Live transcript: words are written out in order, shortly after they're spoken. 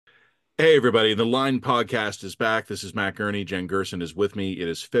Hey, everybody. The Line Podcast is back. This is Matt Gurney. Jen Gerson is with me. It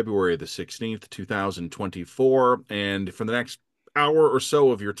is February the 16th, 2024. And for the next hour or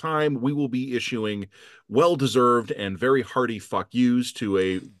so of your time, we will be issuing well-deserved and very hearty fuck yous to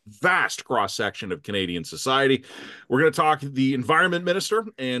a vast cross-section of Canadian society. We're going to talk the Environment Minister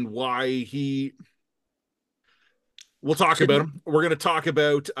and why he we'll talk about Shouldn't. them. We're going to talk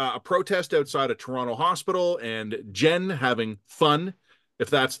about a protest outside a Toronto hospital and Jen having fun, if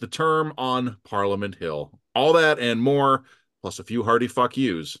that's the term, on Parliament Hill. All that and more, plus a few hearty fuck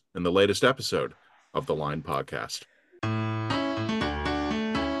yous in the latest episode of the Line Podcast.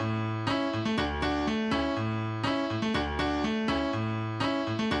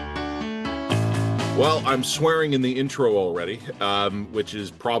 Well, I'm swearing in the intro already, which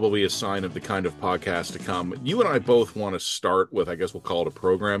is probably a sign of the kind of podcast to come. You and I both want to start with, I guess we'll call it a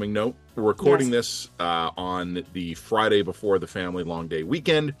programming note. We're recording Yes, this on the Friday before the family long day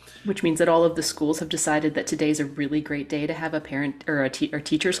weekend. which means that all of the schools have decided that today's a really great day to have a parent or or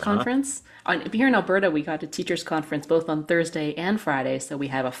teachers Uh-huh. conference. Here in Alberta, we got a teachers conference both on Thursday and Friday, so we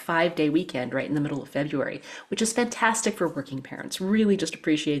have a 5-day weekend right in the middle of February, which is fantastic for working parents. Really, just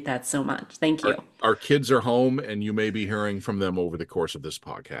appreciate that so much. Thank Our, you. our kids are home, and you may be hearing from them over the course of this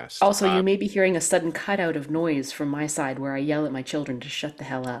podcast. Also, you may be hearing a sudden cutout of noise from my side where I yell at my children to shut the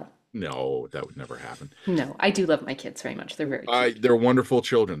hell up. No, that would never happen. No, I do love my kids very much. They're very cute. They're wonderful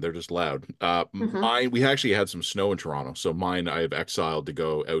children. They're just loud. Hmm. We actually had some snow in Toronto, so mine I have exiled to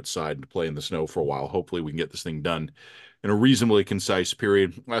go outside and play in the snow for a while. Hopefully, we can get this thing done in a reasonably concise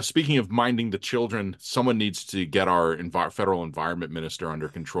period. Speaking of minding the children, someone needs to get our federal environment minister under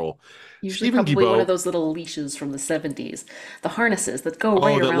control. Usually, Stephen probably one of Guilbeault. those little leashes from the 70s, the harnesses that go Oh,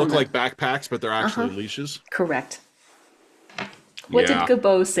 right that around look the. like backpacks, but they're Uh actually huh. leashes. Correct. What did Yeah.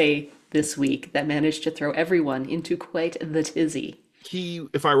 Gabo say this week that managed to throw everyone into quite the tizzy?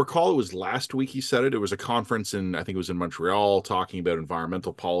 If I recall, it was last week he said it. It was a conference in, I think it was in Montreal, talking about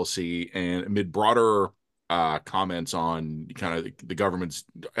environmental policy and amid broader comments on kind of the government's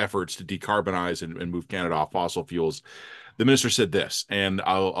efforts to decarbonize and move Canada off fossil fuels. The minister said this, and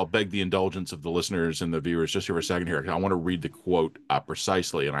I'll beg the indulgence of the listeners and the viewers just here for a second here. I want to read the quote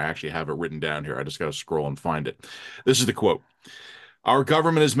precisely, and I actually have it written down here. I just got to scroll and find it. This is the quote. Our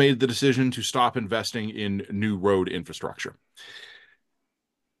government has made the decision to stop investing in new road infrastructure.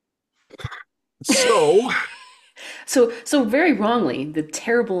 So, So very wrongly, the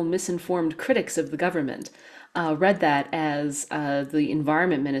terrible, misinformed critics of the government read that as the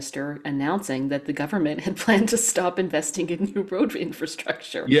environment minister announcing that the government had planned to stop investing in new road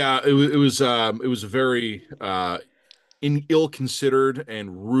infrastructure. yeah, it was a very ill-considered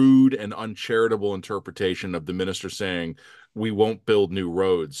and rude and uncharitable interpretation of the minister saying we won't build new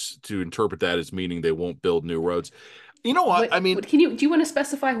roads, to interpret that as meaning they won't build new roads. You know what? I mean, What can you do you want to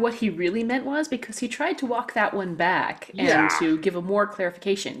specify what he really meant was because he tried to walk that one back and yeah, to give a more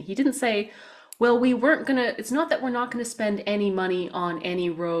clarification. He didn't say, well, we weren't gonna, it's not that we're not gonna spend any money on any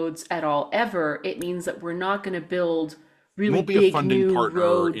roads at all ever. It means that we're not gonna build we really won't be a big funding new partner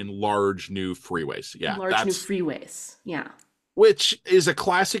road, in large new freeways. Yeah, large new that's freeways. Yeah. which is a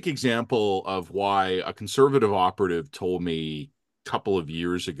classic example of why a conservative operative told me a couple of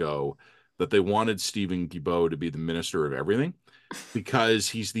years ago that they wanted Stephen Guilbeault to be the minister of everything because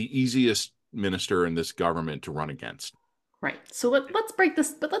he's the easiest minister in this government to run against. Right. So let's break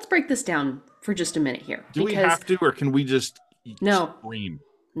this down for just a minute here Do we because have to, or can we just no, scream?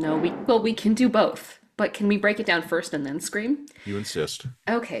 no, we can do both. But can we break it down first and then scream? You insist.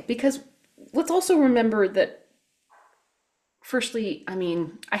 Okay, because let's also remember that, firstly, I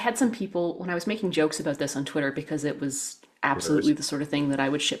mean, I had some people when I was making jokes about this on Twitter because it was Twitters. absolutely the sort of thing that I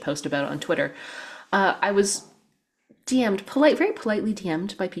would shitpost about on Twitter. I was DM'd, very politely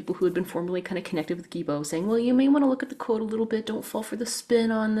DM'd by people who had been formerly kind of connected with Gibo, saying, "Well, you may want to look at the quote a little bit. Don't fall for the spin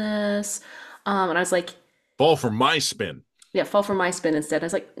on this." And I was like, Fall for my spin. "Yeah, fall for my spin instead." I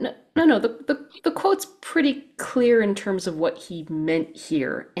was like, "No, no, no. The quote's pretty clear in terms of what he meant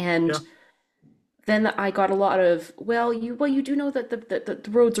here." And Yeah. then I got a lot of, well, you do know that the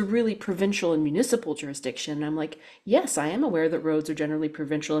roads are really provincial and municipal jurisdiction. And I'm like, yes, I am aware that roads are generally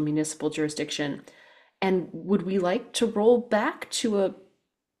provincial and municipal jurisdiction. And would we like to roll back to a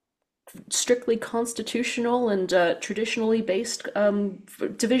strictly constitutional and traditionally based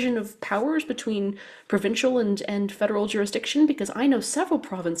division of powers between provincial and federal jurisdiction? Because I know several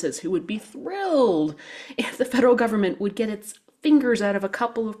provinces who would be thrilled if the federal government would get its fingers out of a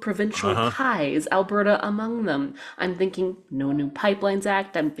couple of provincial Uh-huh. pies, Alberta among them. I'm thinking no new pipelines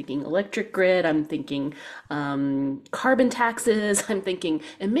act. I'm thinking electric grid. I'm thinking carbon taxes. I'm thinking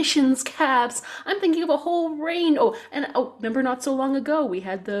emissions caps. I'm thinking of a whole range. Remember not so long ago we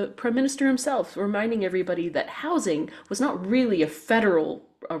had the Prime Minister himself reminding everybody that housing was not really a federal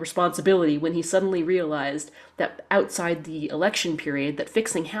responsibility when he suddenly realized that outside the election period that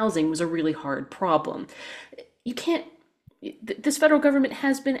fixing housing was a really hard problem. You can't This federal government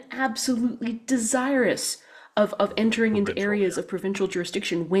has been absolutely desirous of entering into Provincial, areas yeah. of provincial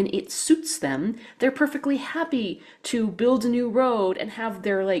jurisdiction when it suits them. They're perfectly happy to build a new road and have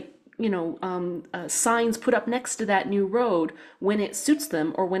their signs put up next to that new road when it suits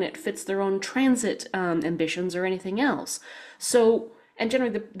them or when it fits their own transit ambitions or anything else. So, and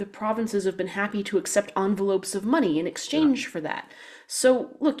generally, the provinces have been happy to accept envelopes of money in Yeah. exchange for that.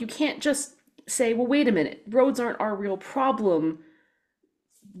 So, look, you can't just say, well, wait a minute, roads aren't our real problem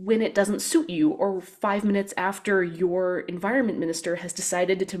when it doesn't suit you, or 5 minutes after your environment minister has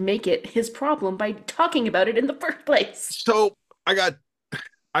decided to make it his problem by talking about it in the first place. So I got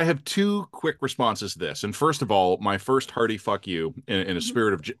I have two quick responses to this. And first of all, my first hearty fuck you in a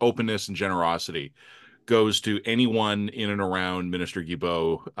spirit of openness and generosity goes to anyone in and around Minister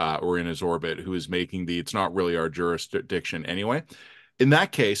Guilbeault or in his orbit who is making the it's not really our jurisdiction anyway. In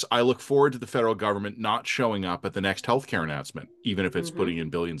that case, I look forward to the federal government not showing up at the next healthcare announcement, even if it's Mm-hmm. putting in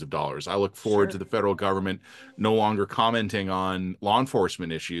billions of dollars. I look forward to Sure. the federal government no longer commenting on law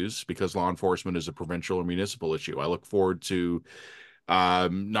enforcement issues because law enforcement is a provincial or municipal issue. I look forward to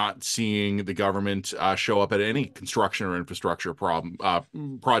not seeing the government show up at any construction or infrastructure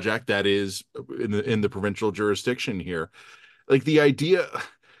project that is in the provincial jurisdiction here. Like the idea,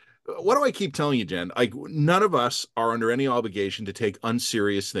 what do I keep telling you, Jen? Like none of us are under any obligation to take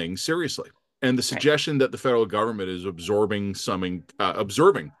unserious things seriously. And the Right. suggestion that the federal government is observing some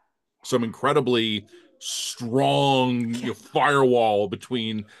incredibly strong Yeah. firewall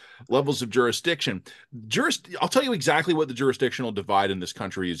between levels of jurisdiction. I'll tell you exactly what the jurisdictional divide in this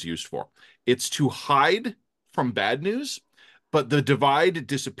country is used for. It's to hide from bad news, but the divide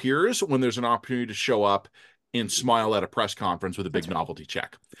disappears when there's an opportunity to show up and smile at a press conference with a That's big right. novelty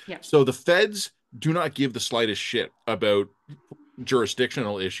check. Yeah. So the feds do not give the slightest shit about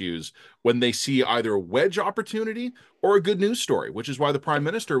jurisdictional issues when they see either a wedge opportunity or a good news story, which is why the prime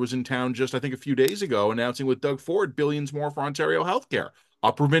Yep. minister was in town just, I think, a few days ago announcing with Doug Ford billions more for Ontario healthcare,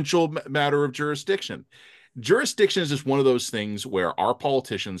 a provincial matter of jurisdiction. Jurisdiction is just one of those things where our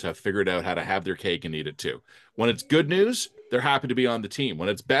politicians have figured out how to have their cake and eat it too. When it's good news, they're happy to be on the team. When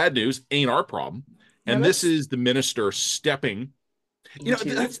it's bad news, ain't our problem. Now And this let's is the minister stepping. into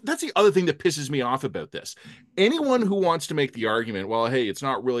That's the other thing that pisses me off about this. Anyone who wants to make the argument, well, hey, it's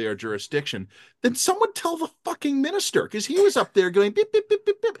not really our jurisdiction, then someone tell the fucking minister because he was up there going beep beep beep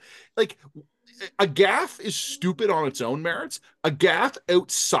beep beep. Like a gaffe is stupid on its own merits. A gaffe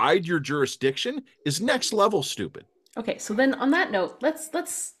outside your jurisdiction is next level stupid. Okay, so then on that note, let's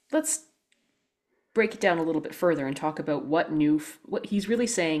break it down a little bit further and talk about what he's really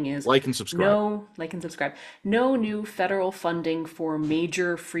saying is Like and subscribe. no, like and subscribe, no new federal funding for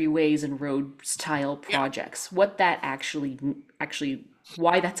major freeways and road style Yeah. projects. What that actually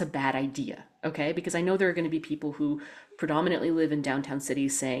why that's a bad idea, okay? Because I know there are going to be people who predominantly live in downtown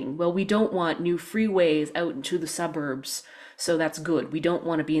cities saying, well, we don't want new freeways out into the suburbs, so that's good. We don't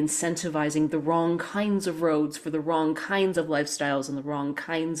want to be incentivizing the wrong kinds of roads for the wrong kinds of lifestyles and the wrong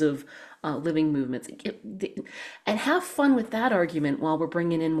kinds of living movements. And have fun with that argument while we're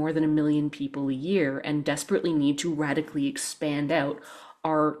bringing in more than 1 million people a year and desperately need to radically expand out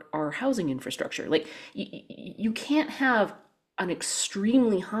our housing infrastructure. Like you can't have an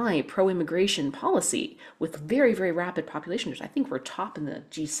extremely high pro-immigration policy with very, very rapid population growth. I think we're top in the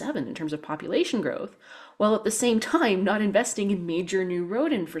G7 in terms of population growth, while at the same time not investing in major new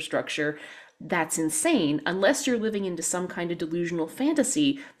road infrastructure. That's insane unless you're living into some kind of delusional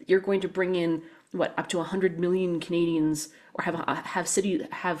fantasy that you're going to bring in what up to 100 million Canadians, or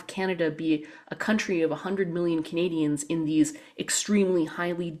have Canada be a country of 100 million Canadians in these extremely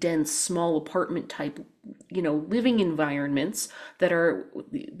highly dense small apartment type living environments that are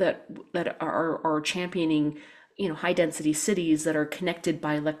championing high density cities that are connected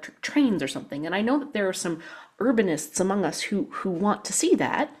by electric trains or something. And I know that there are some urbanists among us who want to see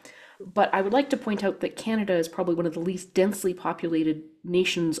that, but I would like to point out that Canada is probably one of the least densely populated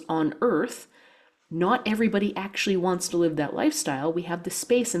nations on earth. Not everybody actually wants to live that lifestyle. We have the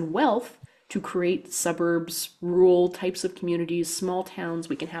space and wealth to create suburbs, rural types of communities, small towns.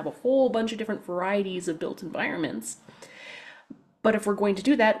 We can have a whole bunch of different varieties of built environments. But if we're going to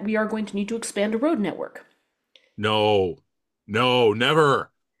do that, we are going to need to expand a road network. No. No,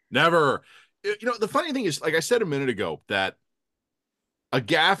 never, never. The funny thing is, like I said a minute ago, that a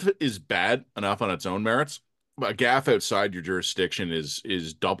gaffe is bad enough on its own merits. But a gaffe outside your jurisdiction is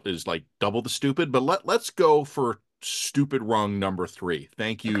like double the stupid. But let's go for stupid rung number three.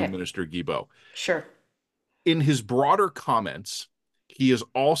 Thank you, Okay, Minister Guilbeault. sure. In his broader comments, he is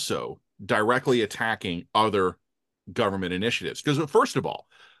also directly attacking other government initiatives. Because, first of all,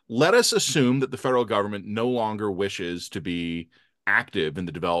 let us assume that the federal government no longer wishes to be active in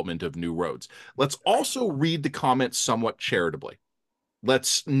the development of new roads. Let's Okay, also read the comments somewhat charitably.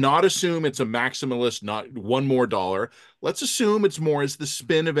 Let's not assume it's a maximalist, not one more dollar. Let's assume it's more as the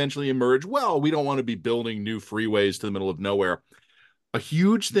spin eventually emerge. Well, we don't want to be building new freeways to the middle of nowhere. A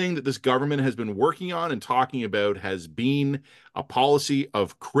huge thing that this government has been working on and talking about has been a policy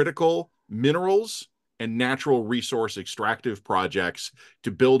of critical minerals and natural resource extractive projects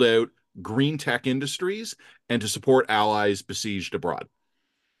to build out green tech industries and to support allies besieged abroad.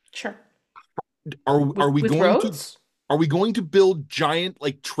 sure. Are we With going to roads? build giant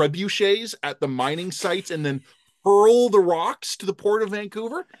like trebuchets at the mining sites and then hurl the rocks to the port of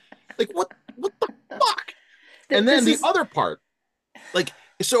Vancouver? Like what the fuck? And then This the is other part, like,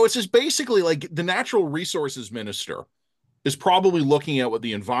 so it's just basically like the natural resources minister is probably looking at what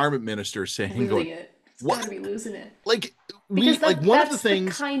the environment minister is saying, going, losing it. It's got what? to be losing it. Like, Because one of the that's the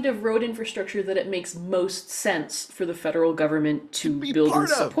things kind of road infrastructure that it makes most sense for the federal government to to be build and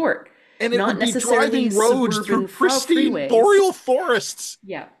part of. support. And it Not would be necessarily driving roads through suburban pristine freeways. boreal forests.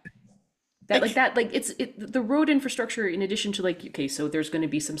 Yeah. That like Like, that like the road infrastructure in addition to like okay, so there's going to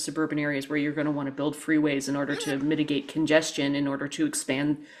be some suburban areas where you're going to want to build freeways in order to yeah, mitigate congestion, in order to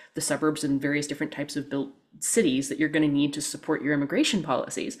expand the suburbs and various different types of built cities that you're going to need to support your immigration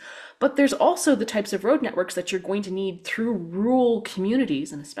policies. But there's also the types of road networks that you're going to need through rural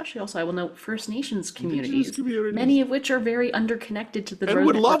communities, and especially also I will note First Nations indigenous communities, many communities of which are very underconnected to the and road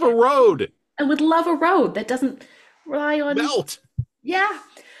would love network a road and would love a road that doesn't rely on, belt. yeah,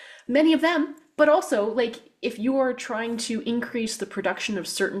 many of them. But also, like, if you are trying to increase the production of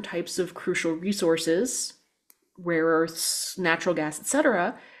certain types of crucial resources, rare earths, natural gas,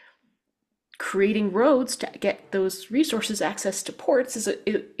 etc., creating roads to get those resources access to ports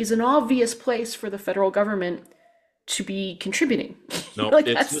is an obvious place for the federal government to be contributing. No, Like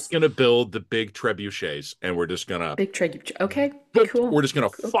it's just that's gonna build the big trebuchets, and big trade. Okay, cool. we're just gonna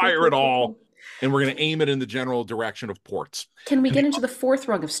Cool, cool, fire cool, it cool, all, cool. and we're gonna aim it in the general direction of ports. Can we And get into the fourth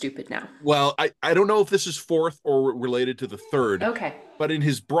rung of stupid now? well, I don't know if this is fourth or related to the third, Okay. but in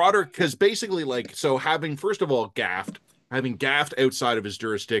his broader, because basically, like, so having first of all having gaffed outside of his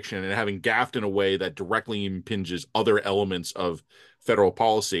jurisdiction, and having gaffed in a way that directly impinges other elements of federal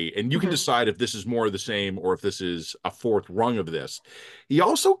policy, and you can Hmm. decide if this is more of the same or if this is a fourth rung of this. He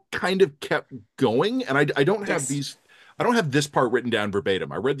also kind of kept going, and I don't have Yes. these. I don't have this part written down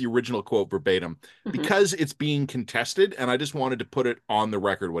verbatim. I read the original quote verbatim Hmm. because it's being contested, and I just wanted to put it on the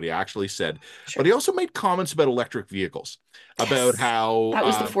record what he actually said. But Sure. he also made comments about electric vehicles, about Yes. how, That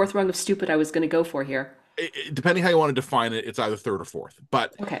was the fourth rung of stupid I was going to go for here. depending how you want to define it, it's either third or fourth.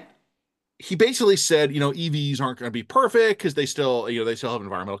 But Okay. he basically said, EVs aren't going to be perfect because they still have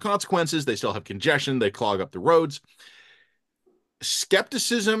environmental consequences, they still have congestion, they clog up the roads.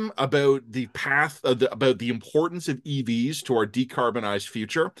 Skepticism about the path about the importance of EVs to our decarbonized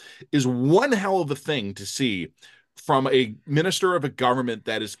future is one hell of a thing to see from a minister of a government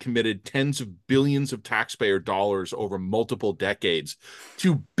that has committed tens of billions of taxpayer dollars over multiple decades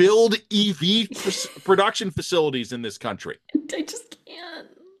to build EV production facilities in this country. I just can't.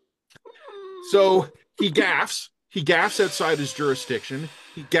 So he gaffs outside his jurisdiction.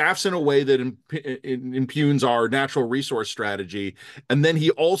 He gaffs in a way that impugns our natural resource strategy. And then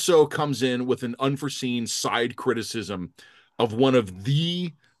he also comes in with an unforeseen side criticism of one of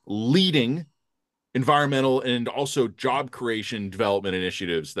the leading environmental and also job creation development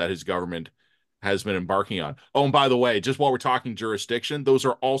initiatives that his government has been embarking on. Oh, and by the way, just while we're talking jurisdiction, those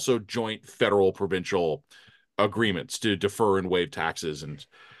are also joint federal provincial agreements to defer and waive taxes. And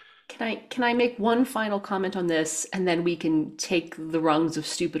Can I make one final comment on this and then we can take the rungs of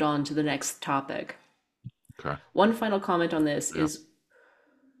stupid on to the next topic? okay, One final comment on this yeah. is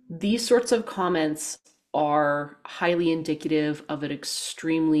these sorts of comments are highly indicative of an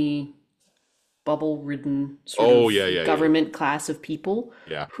extremely bubble ridden sort Oh, of yeah, yeah, yeah, yeah. government class of people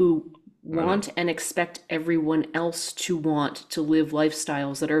Yeah, who I know. want and expect everyone else to want to live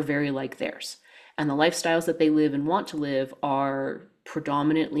lifestyles that are very like theirs. And the lifestyles that they live and want to live are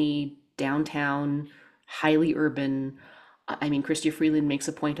predominantly downtown, highly urban. I mean, Christy Freeland makes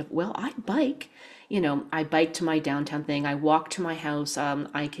a point of, well, I bike. I bike to my downtown thing, I walk to my house,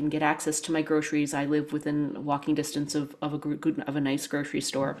 I can get access to my groceries, I live within walking distance of a good of a nice grocery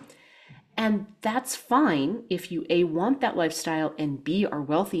store. And that's fine if you A, want that lifestyle, and B, are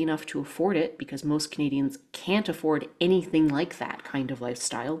wealthy enough to afford it, because most Canadians can't afford anything like that kind of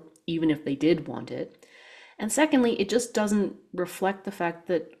lifestyle, even if they did want it. And secondly, it just doesn't reflect the fact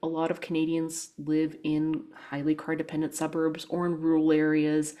that a lot of Canadians live in highly car dependent suburbs or in rural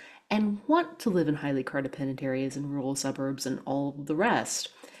areas and want to live in highly car dependent areas and rural suburbs and all of the rest.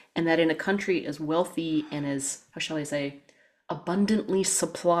 And that in a country as wealthy and as, how shall I say, abundantly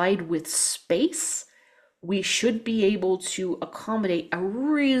supplied with space, we should be able to accommodate a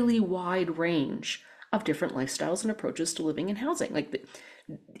really wide range of different lifestyles and approaches to living and housing. Like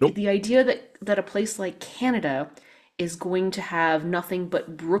Nope. the idea that a place like Canada is going to have nothing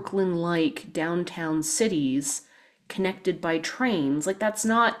but Brooklyn-like downtown cities connected by trains, like that's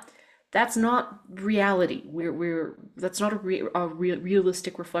not reality. We're That's not a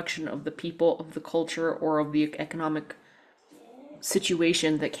realistic reflection of the people, of the culture, or of the economic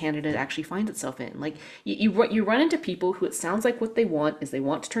situation that Canada actually finds itself in. Like you run into people who, it sounds like what they want is they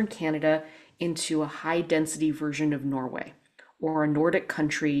want to turn Canada into a high density version of Norway or a Nordic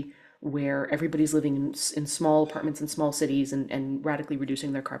country where everybody's living in small apartments in small cities and radically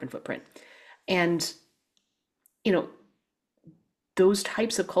reducing their carbon footprint. And, you know, those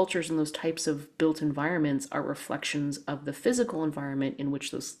types of cultures and those types of built environments are reflections of the physical environment in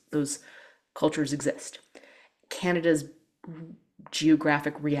which those cultures exist. Canada's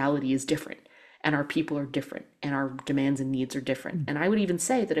geographic reality is different, and our people are different, and our demands and needs are different. And I would even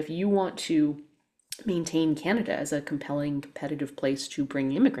say that if you want to maintain Canada as a compelling, competitive place to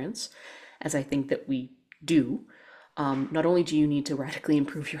bring immigrants, as I think that we do, not only do you need to radically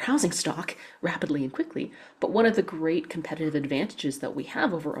improve your housing stock rapidly and quickly, but one of the great competitive advantages that we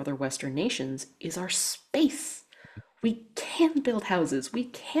have over other Western nations is our space. We can build houses, we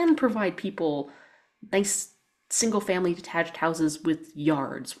can provide people nice single family detached houses with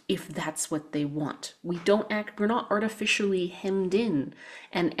yards if that's what they want. We're not artificially hemmed in.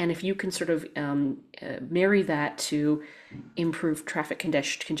 And if you can sort of marry that to improve traffic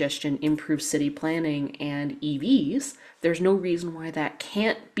congestion, improve city planning, and EVs, there's no reason why that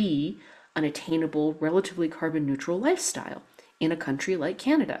can't be an attainable, relatively carbon neutral lifestyle in a country like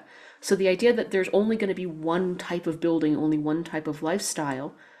Canada. So the idea that there's only going to be one type of building, only one type of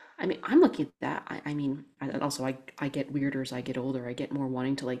lifestyle, I mean, I'm looking at that. And also I get weirder as I get older. I get more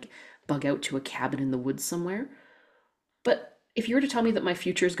wanting to like bug out to a cabin in the woods somewhere. But if you were to tell me that my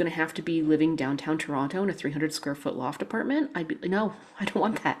future is going to have to be living downtown Toronto in a 300 square foot loft apartment, I'd be no, I don't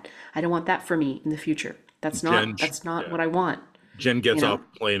want that. I don't want that for me in the future. That's Jen, not that's not yeah. what I want, Jen you gets off know?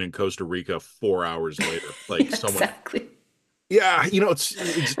 a plane in Costa Rica 4 hours later. Like Yeah, someone, exactly. yeah,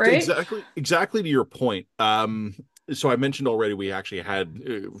 it's Right? exactly to your point. So I mentioned already we actually had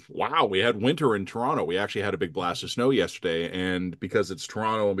wow, we had winter in Toronto. We actually had a big blast of snow yesterday, and because it's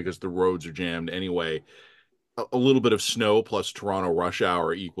Toronto and because the roads are jammed anyway, a little bit of snow plus Toronto rush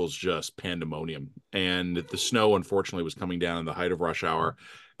hour equals just pandemonium. And the snow, unfortunately, was coming down in the height of rush hour.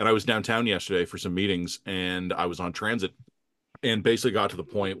 And I was downtown yesterday for some meetings, and I was on transit and basically got to the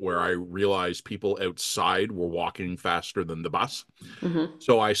point where I realized people outside were walking faster than the bus. Mm-hmm.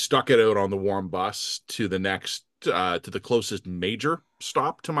 So I stuck it out on the warm bus to the closest major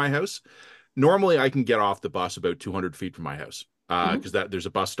stop to my house. Normally, I can get off the bus about 200 feet from my house because Mm-hmm. that there's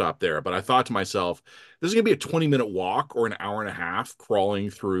a bus stop there. But I thought to myself, this is gonna be a 20-minute walk or an hour and a half crawling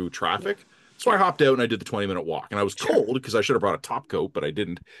through Yeah. traffic. So I Yeah. hopped out and I did the 20-minute walk. And I was Sure. cold because I should have brought a top coat, but I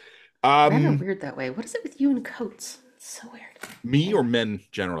didn't. Men are Um, weird that way. What is it with you and coats? It's so weird. Me or Anyway. men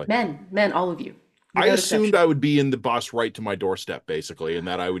generally? Men, all of you, I without assumed exception. I would be in the bus right to my doorstep, basically, and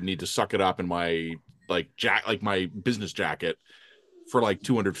that I would need to suck it up in my like my business jacket for like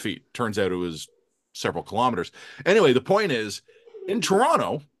 200 feet. Turns out it was several kilometers. Anyway, the point is, in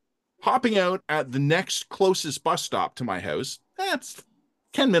Toronto, hopping out at the next closest bus stop to my house, that's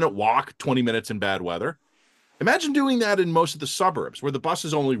 10-minute walk, 20 minutes in bad weather. Imagine doing that in most of the suburbs where the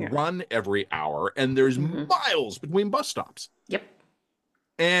buses only Yeah. run every hour and there's Mm-hmm. miles between bus stops. Yep.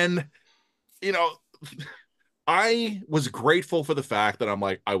 And, you know, I was grateful for the fact that I'm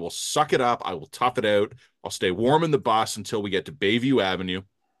like, I will suck it up. I will tough it out. I'll stay warm in the bus until we get to Bayview Avenue,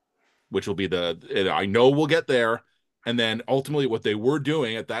 which will be I know we'll get there. And then ultimately, what they were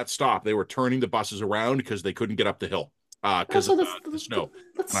doing at that stop, they were turning the buses around because they couldn't get up the hill because Also, of this, the but snow.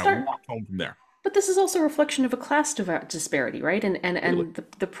 let's And I start. walked home from there. But this is also a reflection of a class disparity, right? Completely, And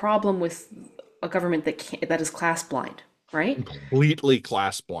the problem with a government that is class blind, right? completely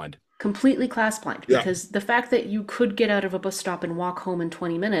class blind. Completely class blind, Yeah. because the fact that you could get out of a bus stop and walk home in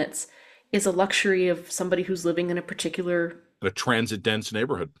 20 minutes is a luxury of somebody who's living in a particular In a transit dense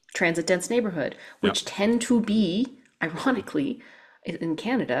neighborhood. transit dense neighborhood, Yeah. which tend to be, ironically, in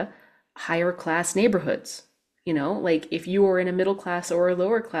Canada, higher class neighborhoods. You know, like if you are in a middle class or a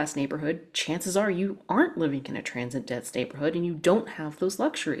lower class neighborhood, chances are you aren't living in a transit dense neighborhood and you don't have those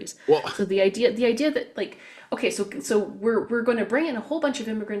luxuries. Well, So the idea that like, okay, so we're going to bring in a whole bunch of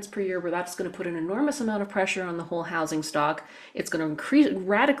immigrants per year where that's going to put an enormous amount of pressure on the whole housing stock. It's going to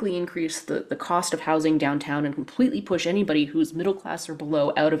radically increase the cost of housing downtown and completely push anybody who's middle class or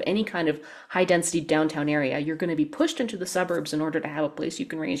below out of any kind of high density downtown area. You're going to be pushed into the suburbs in order to have a place you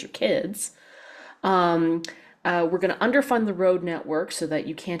can raise your kids. We're going to underfund the road network so that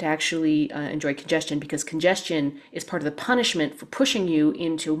you can't actually enjoy congestion because congestion is part of the punishment for pushing you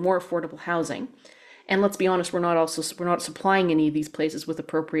into more affordable housing. And let's be honest, we're not supplying any of these places with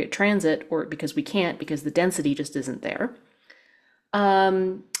appropriate transit, or because we can't, because the density just isn't there.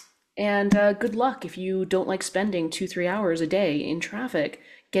 And good luck if you don't like spending 2, 3 hours a day in traffic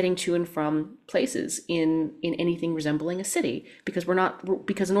getting to and from places in anything resembling a city. Because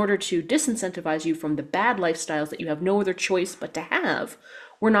in order to disincentivize you from the bad lifestyles that you have no other choice but to have,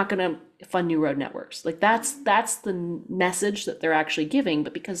 we're not going to fund new road networks. Like that's the message that they're actually giving.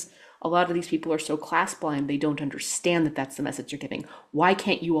 But because a lot of these people are so class blind, they don't understand that that's the message you're giving. Why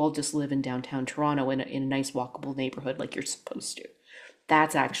can't you all just live in downtown Toronto in a nice walkable neighborhood like you're supposed to?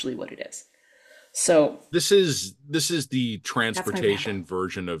 That's actually what it is. So this is the that's my rant. transportation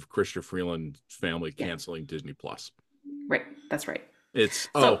version of Christopher Freeland's family Yeah, canceling Disney Plus. right. That's right. It's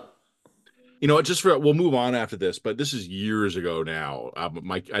So, you know what? Just for we'll move on after this, but this is years ago now. I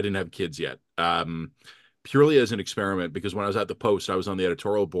didn't have kids yet. Purely as an experiment because when I was at the Post, I was on the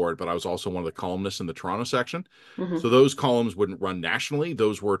editorial board, but I was also one of the columnists in the Toronto section. So mhm. those columns wouldn't run nationally.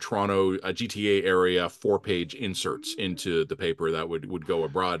 Those were Toronto GTA area 4-page inserts into the paper that would go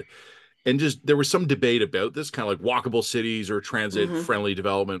abroad. And just there was some debate about this kind of like walkable cities or transit Mhm. friendly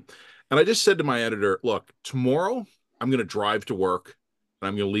development. And I just said to my editor, look, tomorrow I'm going to drive to work and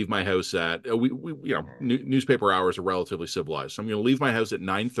I'm going to leave my house at we you know newspaper hours are relatively civilized. So I'm going to leave my house at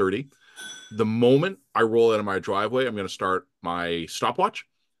 9:30. The moment I roll out of my driveway, I'm going to start my stopwatch.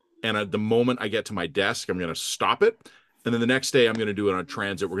 And at the moment I get to my desk, I'm going to stop it. And then the next day I'm going to do it on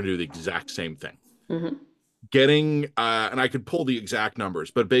transit. We're going to do the exact same thing Mhm. getting and I could pull the exact numbers,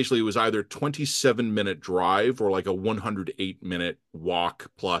 but basically it was either 27-minute drive or like a 108-minute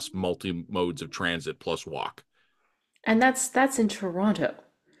walk plus multi modes of transit plus walk. And that's in Toronto.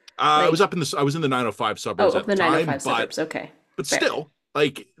 I was Like, up in the I was in the 905 oh, suburbs of at the the time, 905 suburbs. Okay. but Fair. still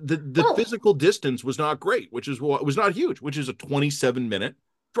like the Well, physical distance was not great, which is what was not huge, which is a 27-minute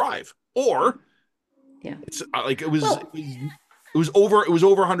drive. Or yeah. it's like Well, it was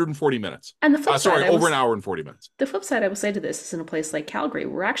over 140 minutes. and the flip side, Sorry, over an hour and 40 minutes. the flip side I will say to this is in a place like Calgary,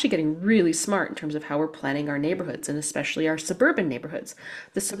 we're actually getting really smart in terms of how we're planning our neighborhoods and especially our suburban neighborhoods.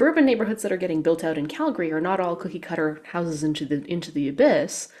 The suburban neighborhoods that are getting built out in Calgary are not all cookie cutter houses into the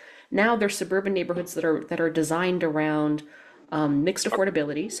abyss. Now they're suburban neighborhoods that are designed around mixed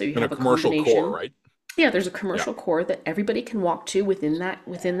affordability. So you In a have a commercial core, combination. right? Yeah, there's a Yeah. commercial core that everybody can walk to within that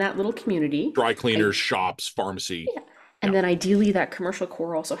little community. Dry I cleaners, shops, pharmacy. Yeah. Yeah, And then ideally that commercial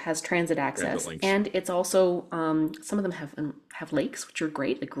core also has transit transit access, links. and it's also some of them have lakes, which are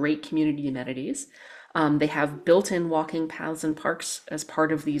great, like great community amenities. They have built-in walking paths and parks as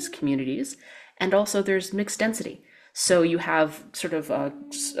part of these communities, and also there's mixed density. So you have sort of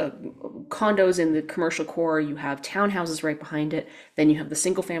condos in the commercial core, you have townhouses right behind it, then you have the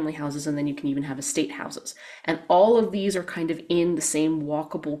single family houses, and then you can even have estate houses. And all of these are kind of in the same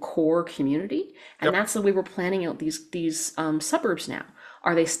walkable core community. And Yep. that's the way we're planning out these suburbs now.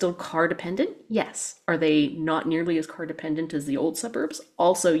 Are they still car dependent? Yes. Are they not nearly as car dependent as the old suburbs?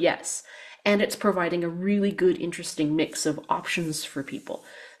 Also, yes. And it's providing a really good, interesting mix of options for people.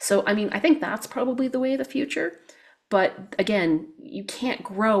 So, I mean, I think that's probably the way of the future. But again, you can't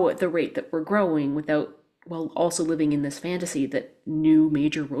grow at the rate that we're growing without, well, also living in this fantasy that new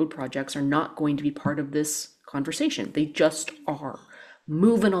major road projects are not going to be part of this conversation. They just are.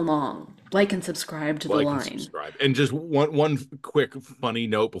 Moving along. Like and subscribe to the Like and line. subscribe. And just one quick funny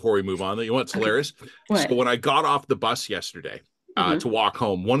note before we move on. You know what's Okay. hilarious? So What? when I got off the bus yesterday to Mm-hmm. walk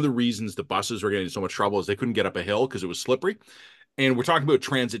home, one of the reasons the buses were getting in so much trouble is they couldn't get up a hill because it was slippery. And we're talking about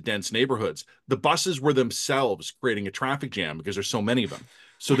transit dense neighborhoods. The buses were themselves creating a traffic jam because there's so many of them.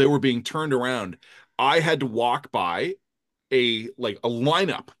 So they were being turned around. I had to walk by a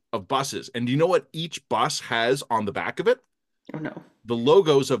lineup of buses. And do you know what each bus has on the back of it? Oh no. The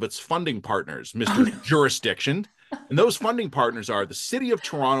logos of its funding partners, Oh Mr. no. Jurisdiction. And those funding partners are the City of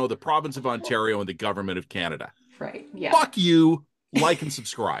Toronto, the Province of Ontario, and the Government of Canada. Right. Yeah. Fuck you. Like and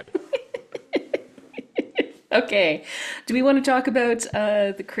subscribe. Okay. Do we want to talk about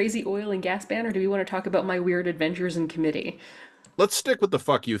the crazy oil and gas ban, or do we want to talk about my weird adventures in committee? Let's stick with the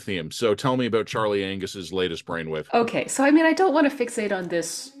fuck you theme. So tell me about Charlie Angus's latest brainwave. Okay, so I mean, I don't want to fixate on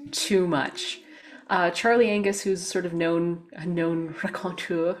this too much. Charlie Angus, who's sort of a known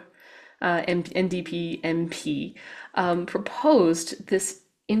raconteur, NDP MP, proposed this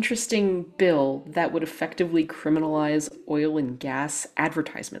interesting bill that would effectively criminalize oil and gas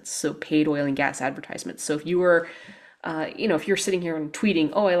advertisements, so paid oil and gas advertisements. So if you were, if you're sitting here and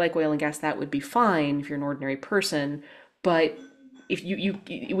tweeting, "Oh, I like oil and gas," that would be fine if you're an ordinary person, but if you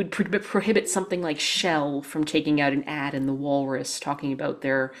it would prohibit something like Shell from taking out an ad in the Walrus talking about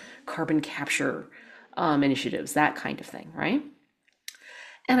their carbon capture initiatives, that kind of thing, right?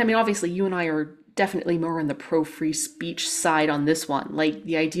 And I mean, obviously, you and I are definitely more on the pro free speech side on this one. Like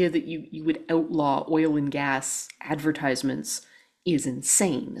the idea that you would outlaw oil and gas advertisements is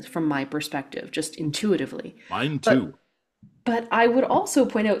insane from my perspective, just intuitively. Mine too. But but I would also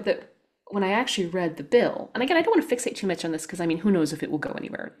point out that when I actually read the bill, and again, I don't want to fixate too much on this because I mean, who knows if it will go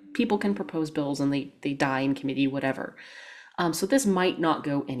anywhere? People can propose bills and they die in committee, whatever. So this might not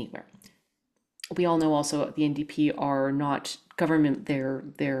go anywhere. We all know also the NDP are not government; they're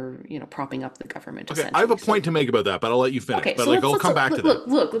propping up the government Okay, I have a essentially. point So to make about that, but I'll let you finish. okay, But so like, let's I'll let's come back to look that.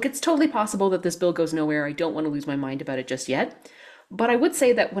 look. It's totally possible that this bill goes nowhere. I don't want to lose my mind about it just yet. But I would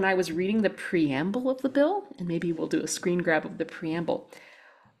say that when I was reading the preamble of the bill, and maybe we'll do a screen grab of the preamble,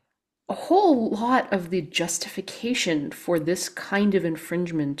 a whole lot of the justification for this kind of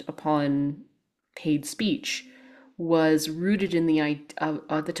infringement upon paid speech was rooted in the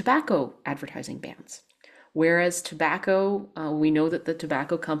tobacco advertising bans. Whereas tobacco, we know that the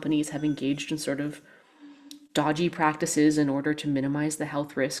tobacco companies have engaged in sort of dodgy practices in order to minimize the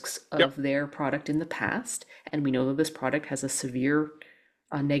health risks Yep. of their product in the past. And we know that this product has a severe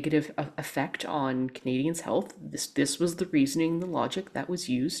negative effect on Canadians' health. This was the reasoning, the logic that was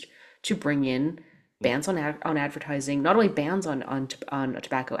used to bring in bans on advertising, not only bans on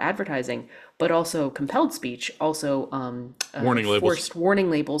tobacco advertising, but also compelled speech, also Warning labels. forced warning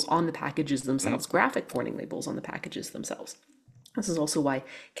labels on the packages Mhm. themselves, graphic warning labels on the packages themselves. This is also why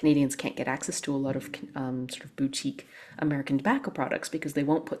Canadians can't get access to a lot of sort of boutique American tobacco products because they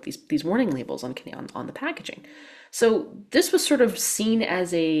won't put these warning labels on the packaging. So this was sort of seen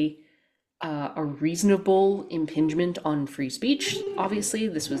as a reasonable impingement on free speech. Obviously,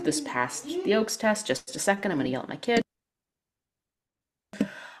 this passed the Oaks test. Just a second, I'm going to yell at my kid.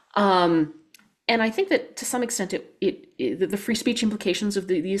 Um, and I think that to some extent, the free speech implications of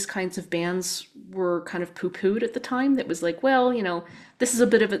these kinds of bans were kind of poo-pooed at the time. That was like, well, this is a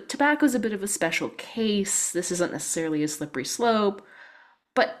bit of a tobacco's a bit of a special case. This isn't necessarily a slippery slope.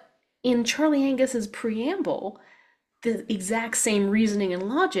 But in Charlie Angus's preamble, the exact same reasoning and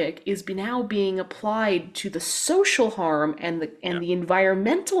logic is now being applied to the social harm Yeah. and the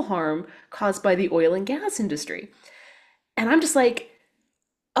environmental harm caused by the oil and gas industry. And I'm just like,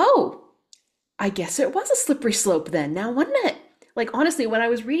 oh, I guess it was a slippery slope then, now wasn't it? Like honestly, when I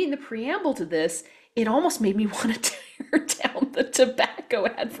was reading the preamble to this, it almost made me want to tear down the tobacco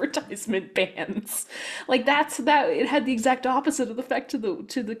advertisement bans. Like that it had the exact opposite of the effect to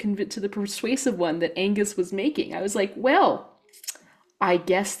the persuasive one that Angus was making. I was like, well, I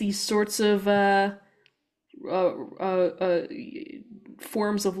guess these sorts of uh, uh, uh,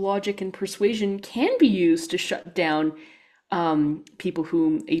 forms of logic and persuasion can be used to shut down people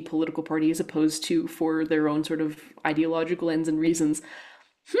whom a political party is opposed to for their own sort of ideological ends and reasons.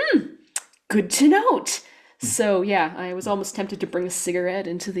 Good to note. So yeah, I was almost tempted to bring a cigarette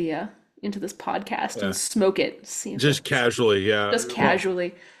into this podcast Yeah. and smoke it. See if Just it's casually, yeah. just Well,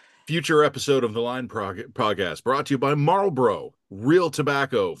 casually. future episode of the Line podcast brought to you by Marlboro, real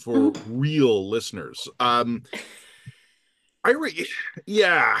tobacco for Mm, real listeners. I re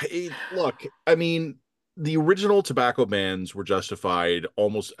yeah, look, I mean, the original tobacco bans were justified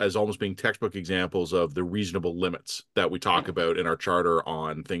almost being textbook examples of the reasonable limits that we yeah, talk about in our charter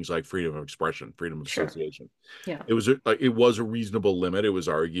on things like freedom of expression, freedom of sure. association. Yeah. It was a reasonable limit. It was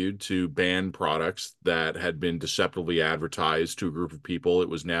argued to ban products that had been deceptively advertised to a group of people. It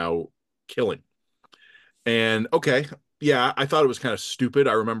was now killing. And okay, yeah, I thought it was kind of stupid.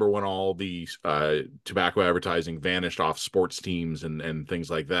 I remember when all the tobacco advertising vanished off sports teams and things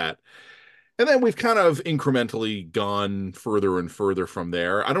like that. And then we've kind of incrementally gone further and further from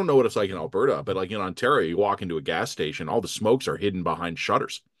there. I don't know what it's like in Alberta, but like in Ontario, you walk into a gas station, all the smokes are hidden behind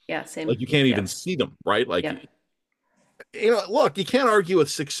shutters. Yeah, same. Like you can't Yeah. even see them, right? Like, Yeah. look, you can't argue with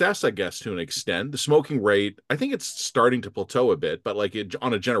success, I guess, to an extent. The smoking rate, I think it's starting to plateau a bit, but like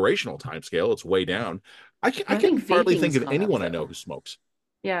on a generational time scale, it's way down. I But I can think hardly think vaping's of caught up anyone I know though. who smokes.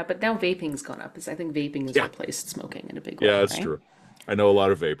 Yeah, but now vaping's gone up. I think vaping has Yeah, replaced smoking in a big yeah, way, that's right? true. I know a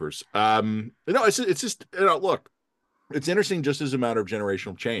lot of vapors. No, it's just look, it's interesting just as a matter of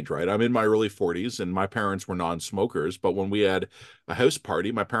generational change, right? I'm in my early 40s and my parents were non-smokers, but when we had a house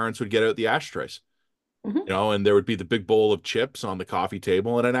party, my parents would get out the ashtrays, Hmm. and there would be the big bowl of chips on the coffee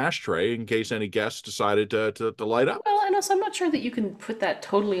table and an ashtray in case any guests decided to light up. Well, and also I'm not sure that you can put that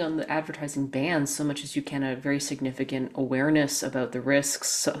totally on the advertising ban so much as you can a very significant awareness about the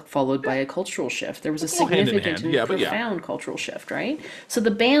risks, followed by a cultural shift. There was They a go hand in significant hand. and Yeah, but yeah, profound cultural shift, right? So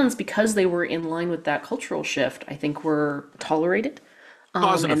the bans, because they were in line with that cultural shift, I think were tolerated.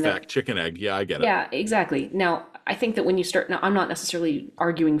 cause and And that, effect, chicken egg. Yeah, I get it. yeah, exactly. Now, I think that when you start, now I'm not necessarily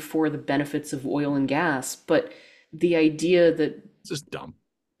arguing for the benefits of oil and gas, but the idea that It's just dumb.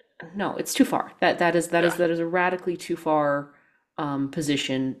 no, it's too far. Yeah. That is a radically too far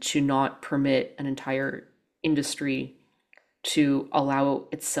position to not permit an entire industry to allow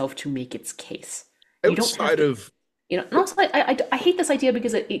itself to make its case. You don't have Outside to, of and also I hate this idea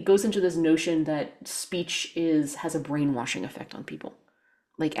because it goes into this notion that speech is has a brainwashing effect on people.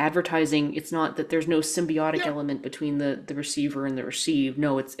 Like advertising, it's not that there's no symbiotic yeah, element between the receiver and the received.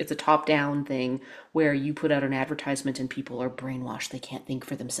 No, it's a top down thing where you put out an advertisement and people are brainwashed. They can't think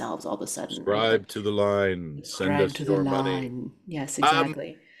for themselves all of a sudden, right? Like subscribe to the line, send subscribe us to the your money. line. Yes, Um,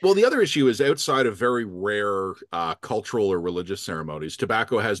 exactly. well, the other issue is outside of very rare cultural or religious ceremonies,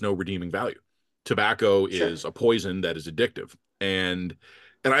 tobacco has no redeeming value. Tobacco Sure. is a poison that is addictive. And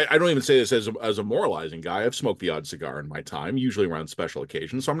I don't even say this as a moralizing guy. I've smoked the odd cigar in my time, usually around special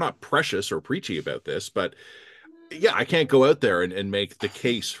occasions. So I'm not precious or preachy about this, but yeah, I can't go out there and make the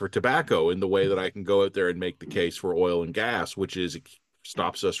case for tobacco in the way that I can go out there and make the case for oil and gas, which is it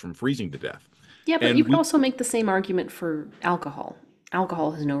stops us from freezing to death. Yeah, but you And could we also make the same argument for alcohol.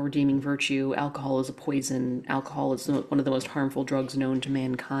 Alcohol has no redeeming virtue. Alcohol is a poison. Alcohol is one of the most harmful drugs known to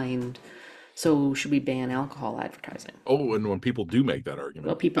mankind. So should we ban alcohol advertising? oh, and when people do make that Well,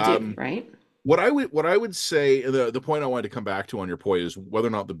 argument, people do, right? what I would say the point I wanted to come back to on your point is whether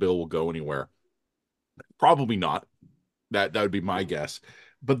or not the bill will go anywhere. Probably not. That would be my guess.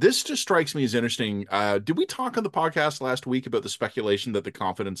 But this just strikes me as interesting. Did we talk on the podcast last week about the speculation that the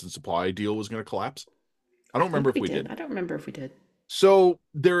confidence and supply deal was going to collapse? I I don't remember think if we we did. did. I don't remember if we did. So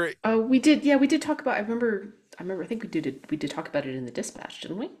there, Oh, we did. Yeah, we did talk about. I remember. I remember. I think we did it. We did talk about it in the dispatch,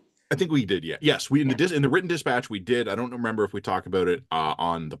 didn't we? I think we did. Yeah, yes, we Yeah. in the written dispatch we did. I don't remember if we talked about it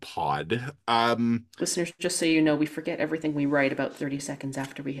on the pod. Listeners, just so you know, we forget everything we write about 30 seconds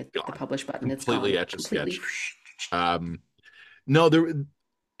after we hit the Gone, publish button. It's completely gone etch a completely. sketch. Um, no, there.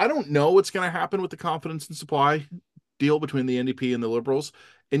 I don't know what's going to happen with the confidence and supply deal between the NDP and the Liberals.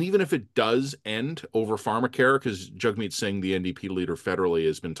 And even if it does end over pharmacare, because Jagmeet Singh, the NDP leader federally,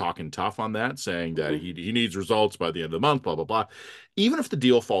 has been talking tough on that, saying that Mhm. he needs results by the end of the month, blah, blah, blah. Even if the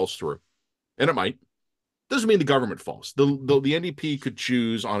deal falls through, and it might, doesn't mean the government falls. The NDP could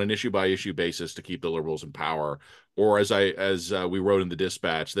choose on an issue by issue basis to keep the Liberals in power, or as we wrote in the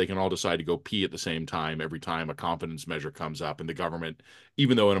dispatch, they can all decide to go pee at the same time every time a confidence measure comes up, and the government,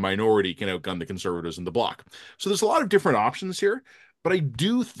 even though in a minority, can outgun the Conservatives in the bloc. So there's a lot of different options here, but I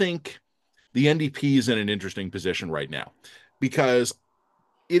do think the NDP is in an interesting position right now because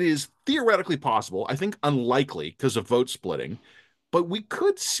it is theoretically possible, I think unlikely because of vote splitting, but we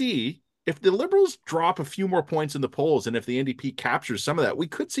could see if the Liberals drop a few more points in the polls and if the NDP captures some of that, we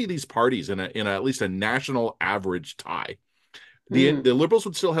could see these parties in at least a national average tie. The Mm. Liberals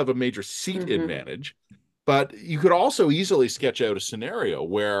would still have a major seat Hmm. advantage, but you could also easily sketch out a scenario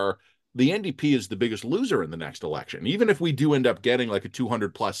where the NDP is the biggest loser in the next election. Even if we do end up getting like a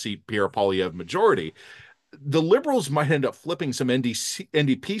 200 plus seat Pierre Poilievre majority, the Liberals might end up flipping some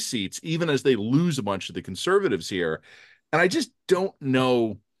NDP seats, even as they lose a bunch of the Conservatives here. And I just don't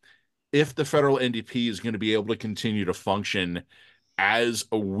know if the federal NDP is going to be able to continue to function as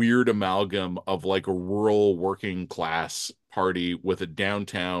a weird amalgam of like a rural working class party with a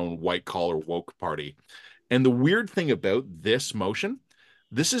downtown white collar woke party. And the weird thing about this motion,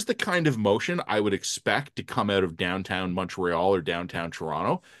 this is the kind of motion I would expect to come out of downtown Montreal or downtown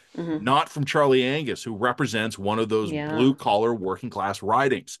Toronto, Hmm. not from Charlie Angus, who represents one of those Yeah. blue collar working class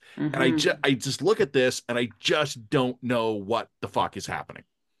ridings. And Hmm. I just look at this and I just don't know what the fuck is happening.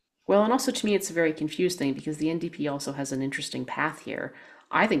 Well, and also to me, it's a very confused thing because the NDP also has an interesting path here.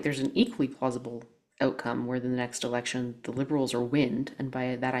 I think there's an equally plausible outcome where in the next election the Liberals are winned, and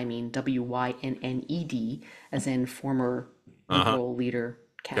by that I mean Wynned, as in former Uh huh. Liberal leader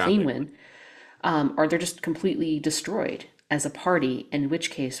Kathleen Kathleen Wynne. Wynne, or they're just completely destroyed. as a party, in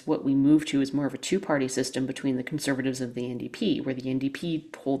which case what we move to is more of a two-party system between the conservatives and the NDP, where the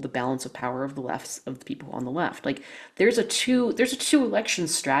NDP hold the balance of power of the lefts of the people on the left. Like there's a two election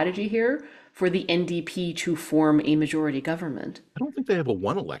strategy here for the NDP to form a majority government. I don't think they have a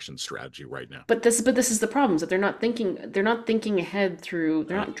one election strategy right now. But this is the problem, is that they're not thinking ahead through,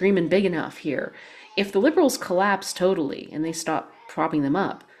 they're Uh, not dreaming big enough here. If the liberals collapse totally and they stop propping them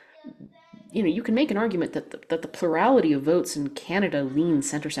up, you can make an argument that the plurality of votes in Canada leans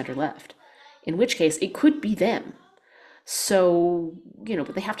center left, in which case it could be them. So,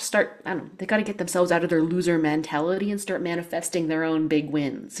 but they have to start, I don't know, they got to get themselves out of their loser mentality and start manifesting their own big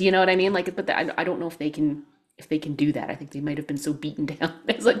wins. You know what I mean? Like, but I don't know if they can do that. I think they might have been so beaten down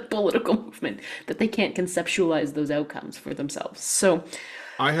as a political movement that they can't conceptualize those outcomes for themselves. So,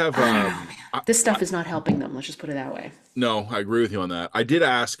 I have I don't know, man. This I stuff is not helping them. Let's just put it that way. no, I agree with you on that. I did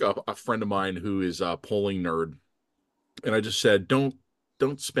ask a friend of mine who is a polling nerd, and I just said, don't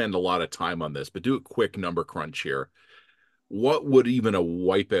spend a lot of time on this, but do a quick number crunch here. What would even a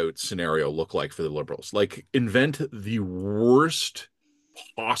wipeout scenario look like for the liberals? Like invent the worst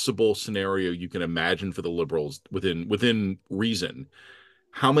possible scenario you can imagine for the liberals within reason.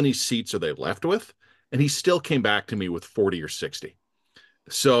 How many seats are they left with? And he still came back to me with 40 or 60.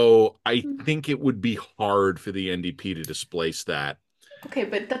 So I think it would be hard for the NDP to displace that. Okay,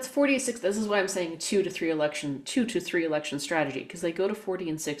 but that's 46. This is why I'm saying two to three election strategy, because they go to 40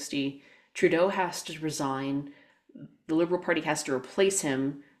 and 60. Trudeau has to resign. The Liberal Party has to replace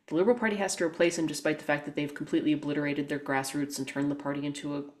him. The Liberal Party has to replace him despite the fact that they've completely obliterated their grassroots and turned the party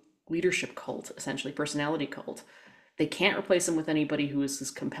into a leadership cult, essentially, personality cult. They can't replace him with anybody who is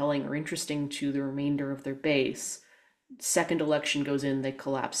as compelling or interesting to the remainder of their base. Second election goes in, they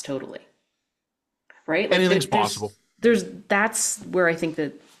collapse totally. Right? Like Anything's there's possible. there's that's where I think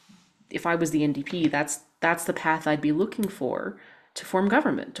that if I was the NDP, that's the path I'd be looking for to form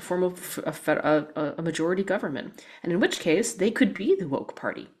government, to form a majority government, and in which case they could be the woke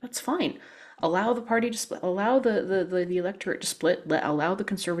party. That's fine. Allow the party to split. Allow the electorate to split. Allow the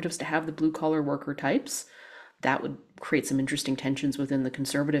conservatives to have the blue collar worker types. That would create some interesting tensions within the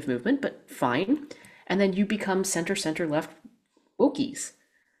conservative movement, but fine. And then you become center left wokies,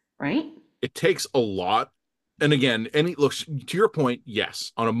 right? It takes a lot. And again, any look to your point,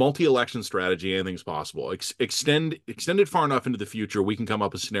 yes, on a multi-election strategy, anything's possible. Extend it far enough into the future, we can come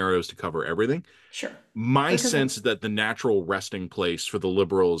up with scenarios to cover everything. Sure. My Because sense is that the natural resting place for the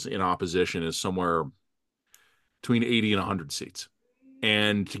liberals in opposition is somewhere between 80 and 100 seats.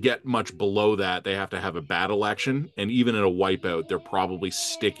 And to get much below that, they have to have a bad election. And even in a wipeout, they're probably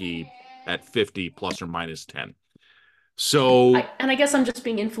sticky at 50 plus or minus 10. So, I guess I'm just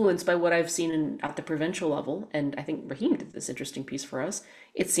being influenced by what I've seen at the provincial level, and I think Raheem did this interesting piece for us.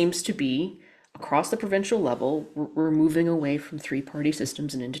 It seems to be across the provincial level, we're moving away from three-party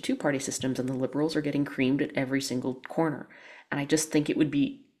systems and into two-party systems, and the Liberals are getting creamed at every single corner. And I just think it would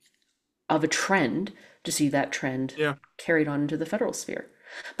be of a trend to see that trend yeah, carried on into the federal sphere.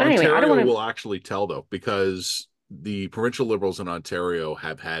 But anyway, I don't Ontario want will actually tell, though, because the provincial liberals in Ontario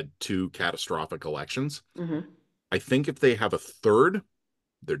have had two catastrophic elections. to. Mhm. I think if they have a third,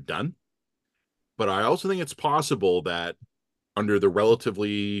 they're done. But I also think it's possible that under the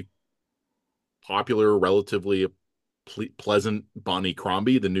relatively popular, relatively pleasant Bonnie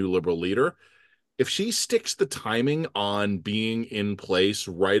Crombie, the new Liberal leader, if she sticks the timing on being in place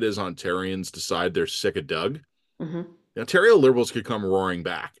right as Ontarians decide they're sick of Doug, Mhm. the Ontario Liberals could come roaring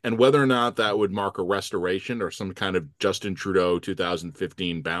back. And whether or not that would mark a restoration or some kind of Justin Trudeau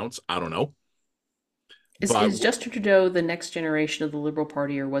 2015 bounce, I don't know. Is But, is Justin Trudeau the next generation of the Liberal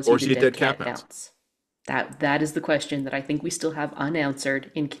Party, or was he or is the he a dead dead cat cat bounce? bounce? That is the question that I think we still have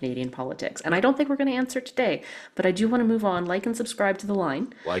unanswered in Canadian politics. And I don't think we're going to answer today, but I do want to move on. Like and subscribe to the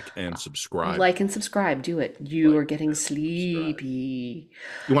line. Like and subscribe. Like and subscribe. Do it. You Like are getting and subscribe. sleepy.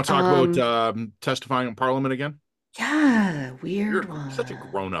 You want to talk about Um, testifying in Parliament again? yeah, weird You're such a one.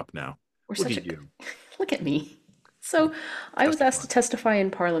 grown up now. We're Look such a at you look at me. So, I was asked to testifying. testify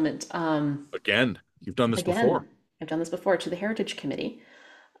in Parliament Again, you've done this before. again. I've done this before to the Heritage Committee.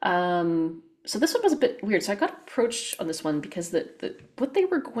 So this one was a bit weird. So I got approached on this one because what they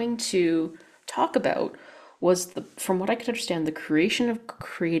were going to talk about was from what I could understand, the creation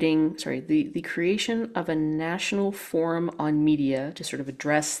of a national forum on media to sort of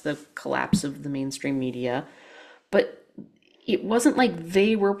address the collapse of the mainstream media. But it wasn't like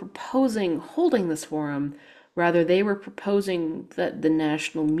they were proposing holding this forum. Rather, they were proposing that the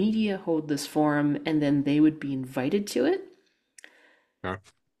national media hold this forum and then they would be invited to it. Okay.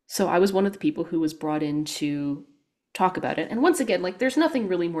 So I was one of the people who was brought in to talk about it. And once again, like there's nothing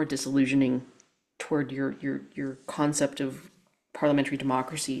really more disillusioning toward your concept of parliamentary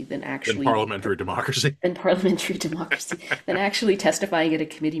democracy In parliamentary democracy. than parliamentary democracy than actually testifying at a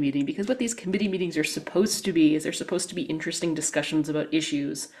committee meeting. Because what these committee meetings are supposed to be is they're supposed to be interesting discussions about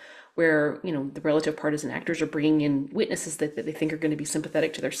issues where, the relative partisan actors are bringing in witnesses that they think are going to be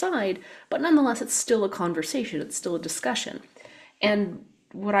sympathetic to their side, but nonetheless it's still a conversation, it's still a discussion. And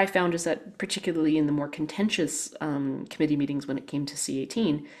what I found is that, particularly in the more contentious committee meetings when it came to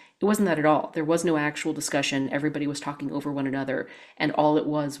C18, it wasn't that at all. There was no actual discussion. Everybody was talking over one another, and all it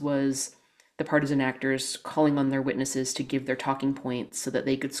was the partisan actors calling on their witnesses to give their talking points so that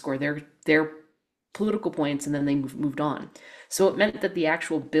they could score their political points, and then they moved on. So it meant that the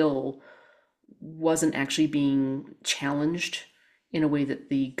actual bill wasn't actually being challenged in a way that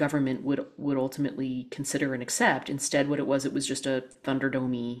the government would ultimately consider and accept. Instead, what it was just a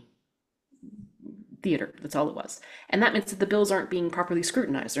Thunderdome theater. That's all it was. And that means that the bills aren't being properly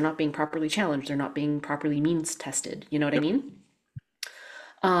scrutinized. They're not being properly challenged. They're not being properly means tested. You know what I Yep. mean?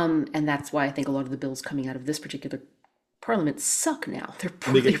 And that's why I think a lot of the bills coming out of this particular parliament suck now. They're And they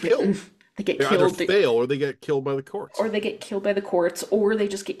poorly get written. killed. They get They either killed. fail or they get killed by the courts. Or they get killed by the courts, or they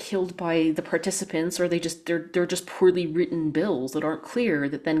just get killed by the participants, or they're just poorly written bills that aren't clear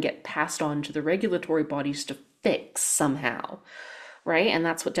that then get passed on to the regulatory bodies to fix somehow, right? And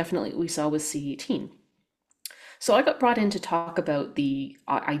that's what definitely we saw with C18. So I got brought in to talk about the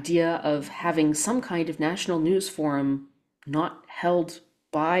idea of having some kind of national news forum not held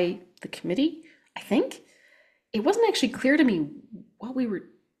by the committee, I think. It wasn't actually clear to me what we were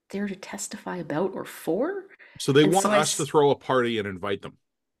there to testify about or for. So they And want so us to throw a party and invite them.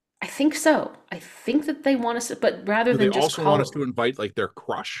 I think so. I think that they want us, but rather Do they than just also want us to call, invite like their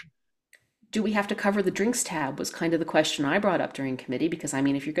crush? do we have to cover the drinks tab was kind of the question I brought up during committee. Because I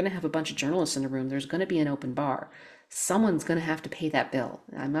mean, if you're going to have a bunch of journalists in the room, there's going to be an open bar. Someone's going to have to pay that bill.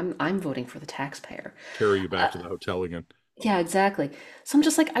 I'm voting for the taxpayer. Carry you back to the hotel again. Yeah, exactly. So I'm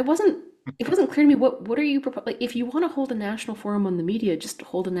just like, it wasn't clear to me what are you like, if you want to hold a national forum on the media, just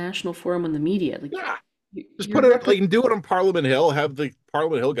hold a national forum on the media. Like, Yeah. Just you're put it rep like and do it on Parliament Hill, have the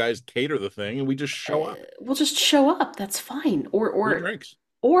Parliament Hill guys cater the thing, and we just show up. we'll just show up. That's fine. Free drinks.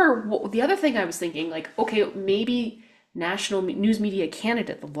 The other thing I was thinking, like, okay, maybe National News Media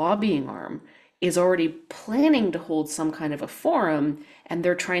Canada, the lobbying arm, is already planning to hold some kind of a forum, and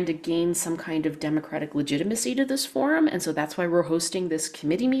they're trying to gain some kind of democratic legitimacy to this forum, and so that's why we're hosting this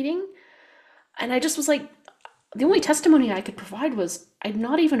committee meeting. And I just was like, the only testimony I could provide was I'm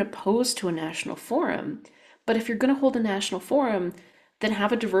not even opposed to a national forum, but if you're going to hold a national forum, then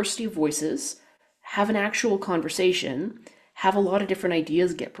have a diversity of voices, have an actual conversation, have a lot of different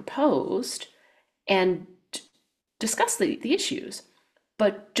ideas get proposed, and discuss the issues.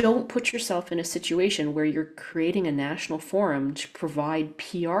 But don't put yourself in a situation where you're creating a national forum to provide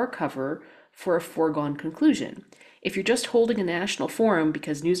PR cover for a foregone conclusion. If you're just holding a national forum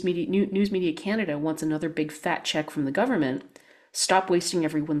because News Media Canada wants another big fat check from the government, stop wasting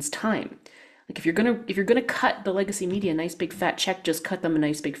everyone's time. Like, if you're gonna cut the legacy media a nice big fat check, just cut them a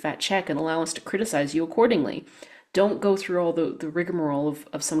nice big fat check and allow us to criticize you accordingly. Don't go through all the rigmarole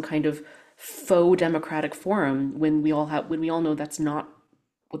of some kind of faux democratic forum when we all know that's not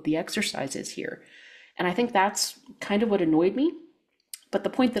what the exercise is here. And I think that's kind of what annoyed me. But the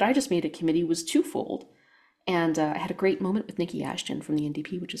point that I just made at committee was twofold. And I had a great moment with Nikki Ashton from the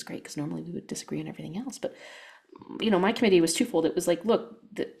NDP, which is great because normally we would disagree on everything else. But my committee was twofold. It was like, look,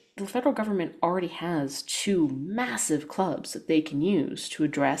 the federal government already has two massive clubs that they can use to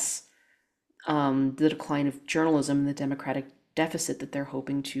address the decline of journalism and the democratic deficit that they're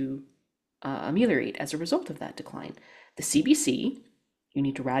hoping to ameliorate as a result of that decline. The CBC, you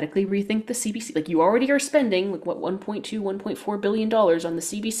need to radically rethink the CBC. Like, you already are spending like what 1.2, 1.4 billion dollars on the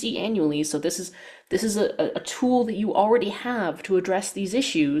CBC annually. So this is a tool that you already have to address these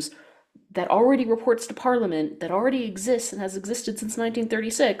issues, that already reports to Parliament, that already exists and has existed since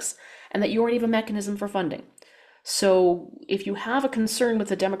 1936, and that you already have a mechanism for funding. So if you have a concern with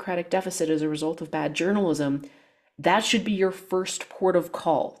the democratic deficit as a result of bad journalism, that should be your first port of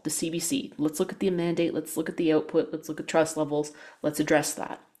call, the CBC. Let's look at the mandate, let's look at the output, let's look at trust levels, let's address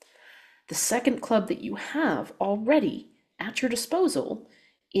that. The second club that you have already at your disposal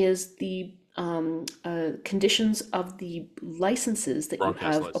is the conditions of the licenses that you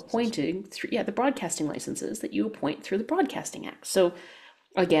Broadcast have licenses. appointed through, yeah, the broadcasting licenses that you appoint through the Broadcasting Act. So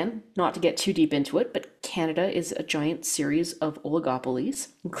again, not to get too deep into it, but Canada is a giant series of oligopolies,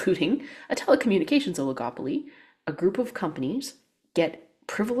 including a telecommunications oligopoly. A group of companies get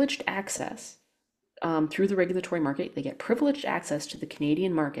privileged access through the regulatory market. They get privileged access to the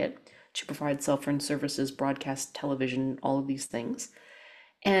Canadian market to provide cell phone services, broadcast television, all of these things.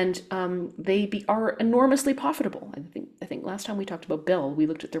 and are enormously profitable. I think last time we talked about Bell, we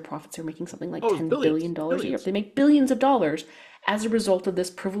looked at their profits. They're making something like Oh, it's $10 billion a year. billions. They make billions of dollars as a result of this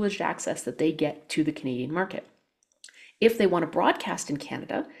privileged access that they get to the Canadian market. If they want to broadcast in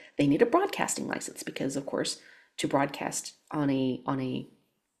Canada, they need a broadcasting license because, of course, to broadcast on a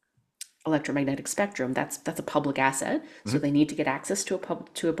electromagnetic spectrum, that's a public asset. So Mhm. they need to get access to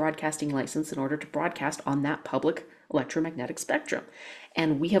a broadcasting license in order to broadcast on that public electromagnetic spectrum.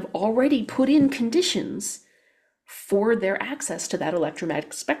 And we have already put in conditions for their access to that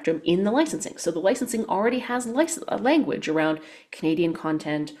electromagnetic spectrum in the licensing. So the licensing already has a language around Canadian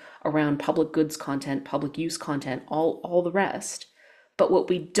content, around public goods content, public use content, all the rest. But what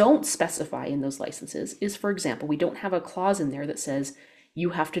we don't specify in those licenses is, for example, we don't have a clause in there that says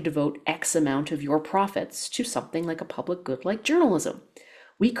you have to devote X amount of your profits to something like a public good like journalism.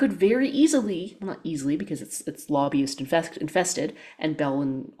 We could very easily, well, not easily because it's lobbyist infested and Bell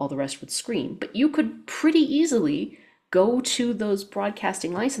and all the rest would scream, but you could pretty easily go to those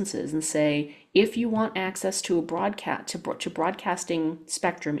broadcasting licenses and say, if you want access to a to broadcasting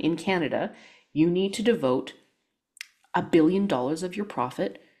spectrum in Canada, you need to devote $1 billion of your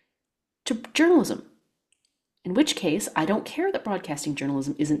profit to journalism. In which case, I don't care that broadcasting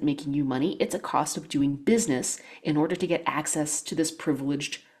journalism isn't making you money. It's a cost of doing business in order to get access to this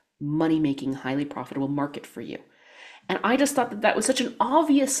privileged, money making, highly profitable market for you. And I just thought that that was such an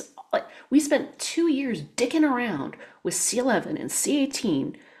obvious. Like, we spent 2 years dicking around with C11 and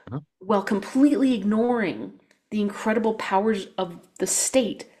C18 Uh-huh. while completely ignoring the incredible powers of the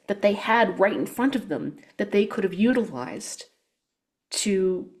state that they had right in front of them that they could have utilized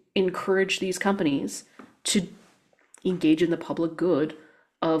to encourage these companies to engage in the public good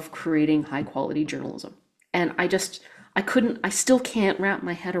of creating high quality journalism. And I still can't wrap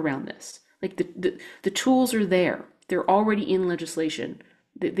my head around this. Like the tools are there, they're already in legislation.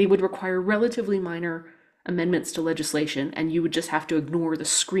 They would require relatively minor amendments to legislation, and you would just have to ignore the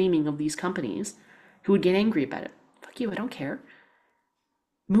screaming of these companies who would get angry about it. Fuck you, I don't care.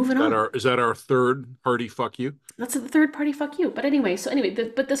 Moving on. Is that our third party fuck you? That's a third party fuck you. But anyway,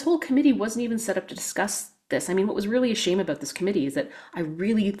 but this whole committee wasn't even set up to discuss this. I mean, what was really a shame about this committee is that I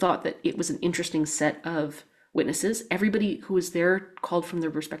really thought that it was an interesting set of witnesses. Everybody who was there called from their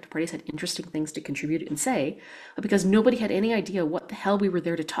respective parties had interesting things to contribute and say, but because nobody had any idea what the hell we were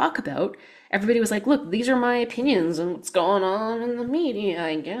there to talk about, everybody was like, look, these are my opinions and what's going on in the media,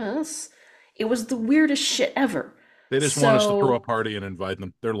 I guess. It was the weirdest shit ever. They just want us to throw a So party and invite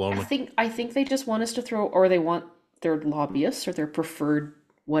them. They're lonely. I think they just want us to throw, or they want their lobbyists or their preferred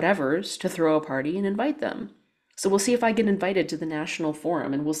whatevers to throw a party and invite them. So we'll see if I get invited to the national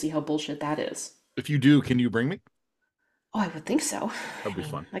forum, and we'll see how bullshit that is. If you do, can you bring me? Oh, I would think so. That'd I be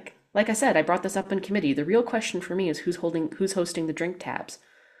mean, fun. like I said, I brought this up in committee. The real question for me is who's hosting the drink tabs.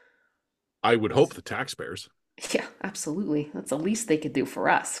 I would hope the taxpayers. Yeah, absolutely. That's the least they could do for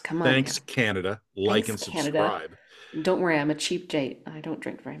us. Come on Thanks, now. Canada. Like Thanks, and Canada. subscribe. Don't worry, I'm a cheap date. I don't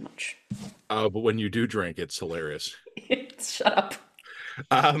drink very much. But when you do drink, it's hilarious. Shut up.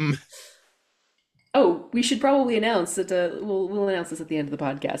 Um, Oh, we should probably announce that we'll announce this at the end of the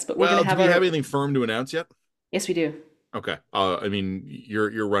podcast, but we're going well, to do have we have our. anything firm to announce yet? Yes, we do. Okay. I mean,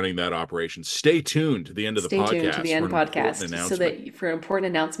 you're running that operation. Stay tuned to the end of the Stay tuned to podcast the for end an important podcast so announcement. that for an important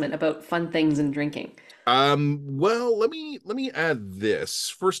announcement about fun things and drinking. Well, let me add this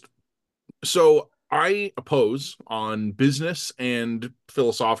first. So I oppose on business and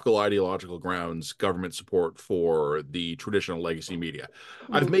philosophical ideological grounds government support for the traditional legacy media.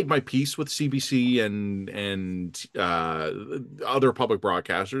 I've Mhm. made my peace with CBC and other public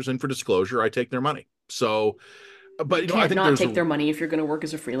broadcasters, and for disclosure, I take their money. So, but You I can't think not there's take a their money if you're going to work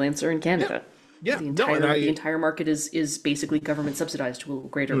as a freelancer in yeah, Canada. yeah, The no, and entire market is basically government subsidized to a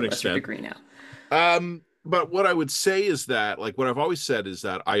greater to or an lesser extent. degree now. But what I would say is that, like, what I've always said is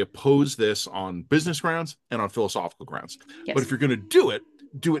that I oppose this on business grounds and on philosophical grounds. But Yes. if you're going to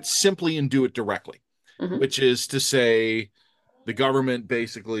do it simply and do it directly, Hmm. which is to say, the government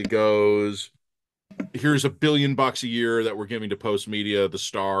basically goes, here's $1 billion a year that we're giving to Post Media, the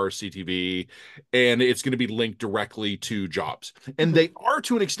Star, CTV, and it's going to be linked directly to jobs. And Hmm. they are,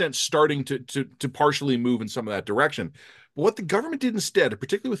 to an extent, starting to partially move in some of that direction. But what the government did instead,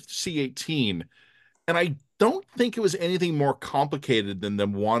 particularly with C18, and I don't think it was anything more complicated than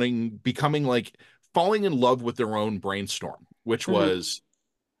them becoming like falling in love with their own brainstorm, which Hmm. was,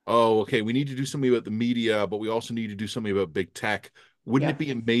 oh, okay, we need to do something about the media, but we also need to do something about big tech. Wouldn't Yeah. it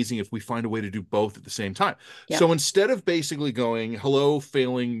be amazing if we find a way to do both at the same time? Yeah. So instead of basically going, hello,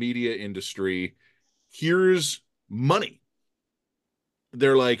 failing media industry, here's money,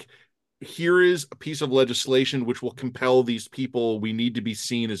 they're like, here is a piece of legislation which will compel these people we need to be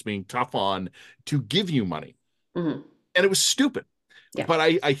seen as being tough on to give you money. Hmm. And it was stupid. Yeah. But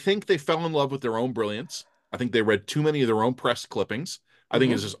I think they fell in love with their own brilliance. I think they read too many of their own press clippings. I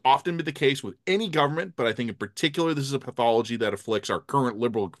think this Hmm. has often been the case with any government, but I think in particular, this is a pathology that afflicts our current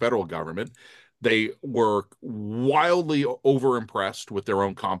liberal federal government. They were wildly overimpressed with their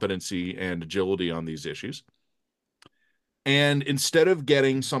own competency and agility on these issues. And instead of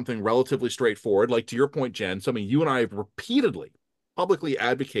getting something relatively straightforward, like to your point, Jen, something you and I have repeatedly publicly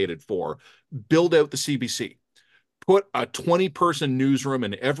advocated for, build out the CBC, put a 20-person newsroom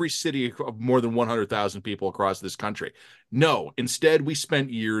in every city of more than 100,000 people across this country. No, instead, we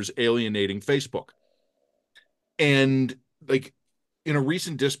spent years alienating Facebook. And like in a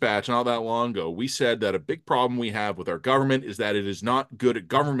recent dispatch not that long ago, we said that a big problem we have with our government is that it is not good at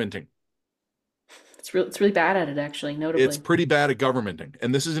governmenting. It's really bad at it, actually, It's notably. pretty bad at governmenting.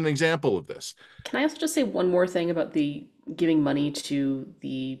 And this is an example of this. Can I also just say one more thing about the giving money to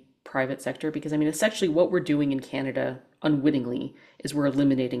the private sector? Because I mean, essentially, what we're doing in Canada unwittingly is we're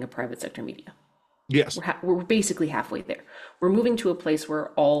eliminating a private sector media. Yes, We're basically halfway there. We're moving to a place where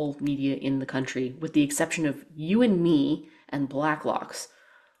all media in the country, with the exception of you and me and Blacklocks,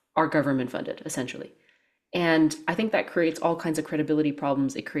 are government funded, essentially. And I think that creates all kinds of credibility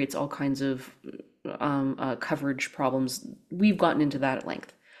problems. It creates all kinds of coverage problems. We've gotten into that at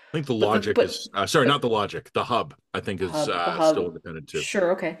length. I think the But logic is sorry, not but the logic. The hub, I think, is the still hub, independent too.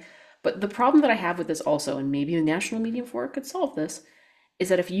 sure, okay. But the problem that I have with this also, and maybe the National Media Forum could solve this, is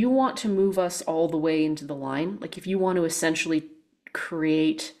that if you want to move us all the way into the line, like if you want to essentially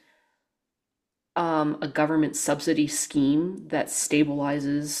create a government subsidy scheme that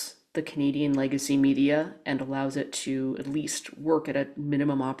stabilizes the Canadian legacy media and allows it to at least work at a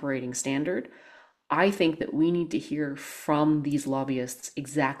minimum operating standard, I think that we need to hear from these lobbyists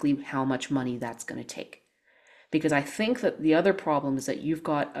exactly how much money that's going to take. Because I think that the other problem is that you've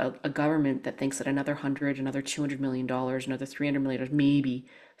got a government that thinks that another 100, another $200 million, another $300 million maybe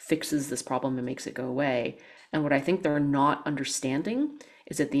fixes this problem and makes it go away. And what I think they're not understanding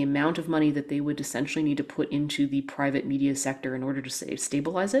is that the amount of money that they would essentially need to put into the private media sector in order to say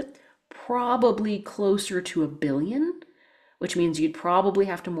stabilize it, probably closer to $1 billion, which means you'd probably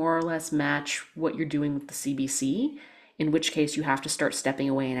have to more or less match what you're doing with the CBC, in which case you have to start stepping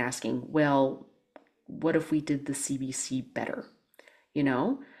away and asking, well, what if we did the CBC better, you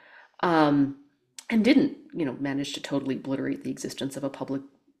know? Um, and didn't, manage to totally obliterate the existence of a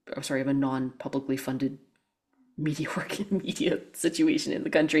of a non-publicly funded media media situation in the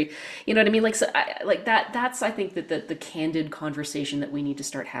country. You know what I mean? Like, so like that's I think that the candid conversation that we need to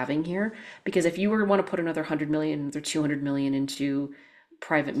start having here, because if you were want to put another 100 million, another 200 million into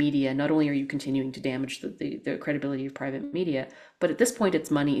private media, not only are you continuing to damage the credibility of private media, but at this point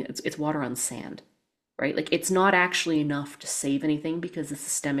it's money, it's water on sand, right? Like it's not actually enough to save anything because the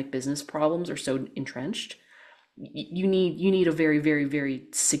systemic business problems are so entrenched. You need a very, very, very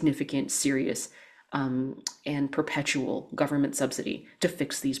significant, serious, and perpetual government subsidy to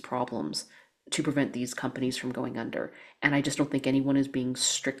fix these problems, to prevent these companies from going under. And I just don't think anyone is being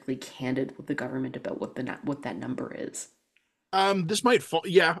strictly candid with the government about what that number is. This might fall.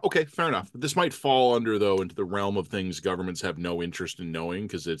 Yeah, okay, fair enough. This might fall under though into the realm of things governments have no interest in knowing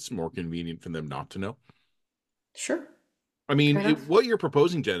because it's more convenient for them not to know. Sure, I mean, fair enough. what you're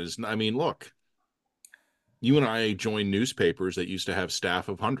proposing, Jen, is, I mean, look, you and I joined newspapers that used to have staff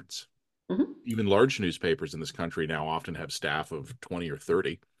of hundreds. Hmm. Even large newspapers in this country now often have staff of 20 or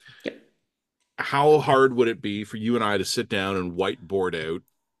 30. Yep. How hard would it be for you and I to sit down and whiteboard out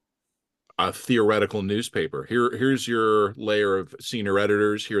a theoretical newspaper? Here's your layer of senior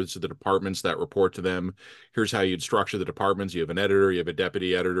editors. Here's the departments that report to them. Here's how you'd structure the departments. You have an editor, you have a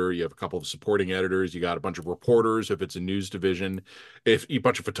deputy editor, you have a couple of supporting editors, you got a bunch of reporters if it's a news division, if a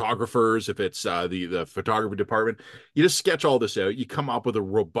bunch of photographers if it's the photography department. You just sketch all this out. You come up with a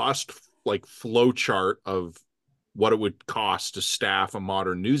robust like flow chart of what it would cost to staff a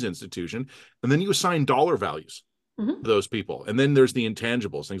modern news institution, and then you assign dollar values Hmm. those people. And then there's the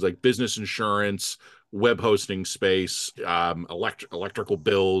intangibles, things like business insurance, web hosting space, electrical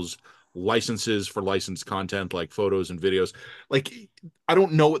bills, licenses for licensed content like photos and videos. Like, I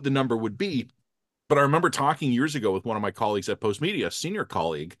don't know what the number would be, but I remember talking years ago with one of my colleagues at Post Media, a senior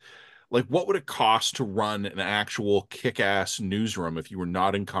colleague, like what would it cost to run an actual kick-ass newsroom if you were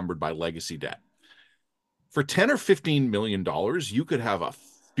not encumbered by legacy debt? For 10 or 15 million dollars, you could have a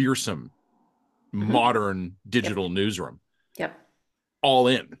fearsome Hmm. modern Yep. digital newsroom Yep. all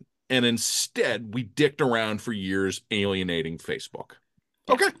in. And instead, we dicked around for years alienating Facebook.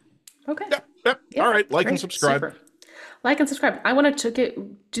 Yep. Okay. Okay. Yep. Yep. All Yep. right. Like and Great. subscribe. Super. Like and subscribe. I want to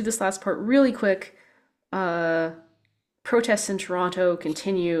do this last part really quick. Uh, Protests in Toronto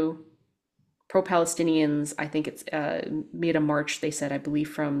continue. Pro-Palestinians. I think it's made a march. They said, I believe,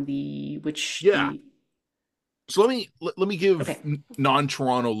 from Yeah. the So let me give okay.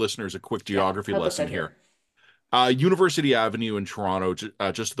 non-Toronto listeners a quick Yeah, geography help us lesson out here. here. University Avenue in Toronto,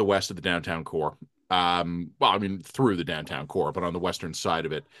 just to the west of the downtown core. Well, I mean through the downtown core, but on the western side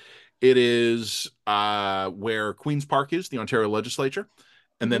of it. It is where Queen's Park is, the Ontario Legislature.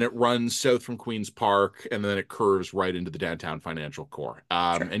 And then Hmm. it runs south from Queen's Park, and then it curves right into the downtown financial core.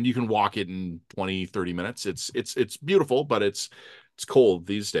 Sure. And you can walk it in 20, 30 minutes. It's beautiful, but it's cold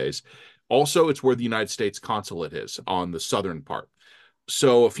these days. Also, it's where the United States consulate is on the southern part.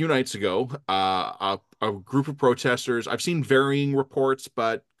 So a few nights ago, a group of protesters, I've seen varying reports,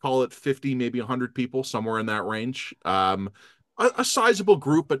 but call it 50, maybe 100 people, somewhere in that range. A sizable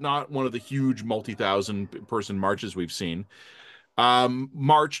group, but not one of the huge multi-thousand person marches we've seen,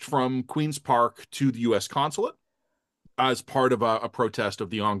 marched from Queen's Park to the U.S. consulate as part of a protest of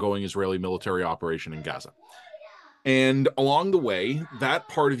the ongoing Israeli military operation in Gaza. And along the way, that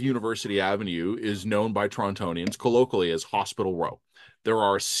part of University Avenue is known by Torontonians colloquially as Hospital Row. There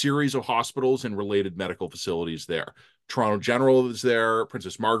are a series of hospitals and related medical facilities there. Toronto General is there,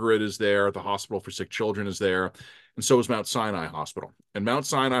 Princess Margaret is there, the Hospital for Sick Children is there, and so is Mount Sinai Hospital. And Mount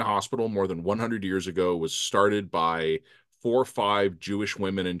Sinai Hospital, more than 100 years ago, was started by 4 or 5 Jewish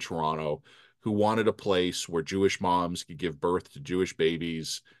women in Toronto who wanted a place where Jewish moms could give birth to Jewish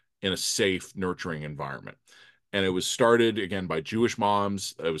babies in a safe, nurturing environment. And it was started again by Jewish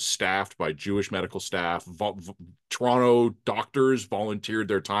moms. It was staffed by Jewish medical staff. Toronto doctors volunteered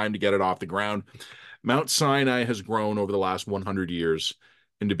their time to get it off the ground. Mount Sinai has grown over the last 100 years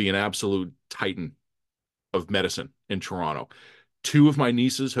into be an absolute titan of medicine in Toronto. 2 of my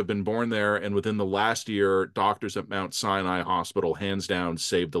nieces have been born there, and within the last year, doctors at Mount Sinai Hospital, hands down,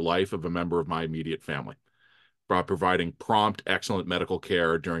 saved the life of a member of my immediate family by providing prompt, excellent medical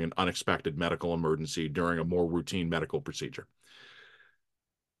care during an unexpected medical emergency during a more routine medical procedure.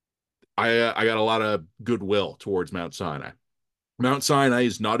 I got a lot of goodwill towards Mount Sinai. Mount Sinai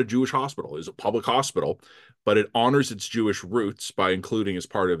is not a Jewish hospital; it's a public hospital, but it honors its Jewish roots by including as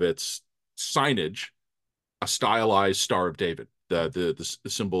part of its signage a stylized Star of David, the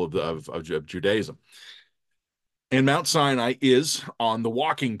symbol of Judaism. And Mount Sinai is on the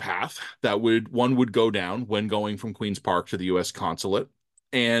walking path that one would go down when going from Queen's Park to the U.S. consulate.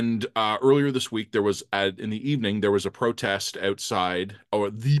 And earlier this week, in the evening there was a protest outside, or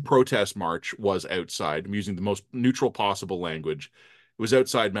the protest march was outside. I'm using the most neutral possible language. It was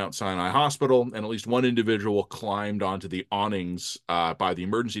outside Mount Sinai Hospital, and at least one individual climbed onto the awnings by the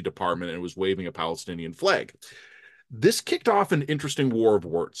emergency department and was waving a Palestinian flag. This kicked off an interesting war of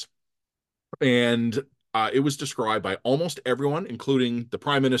words. And it was described by almost everyone, including the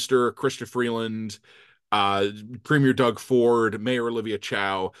Prime Minister, Chrystia Freeland, uh, Premier Doug Ford, Mayor Olivia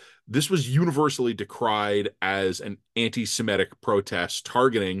Chow. This was universally decried as an anti-Semitic protest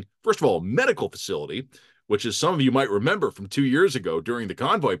targeting, first of all, a medical facility, which, as some of you might remember from 2 years ago during the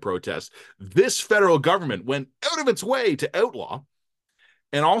convoy protest, this federal government went out of its way to outlaw,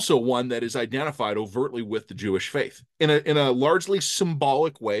 and also one that is identified overtly with the Jewish faith in a largely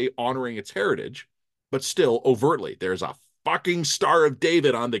symbolic way, honoring its heritage, but still overtly. There's a fucking Star of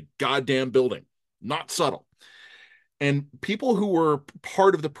David on the goddamn building. Not subtle. And people who were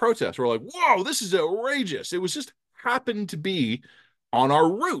part of the protest were like, whoa, this is outrageous. It was just happened to be on our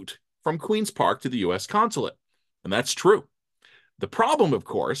route from Queen's Park to the US consulate. And that's true. The problem, of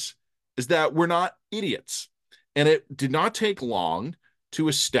course, is that we're not idiots. And it did not take long to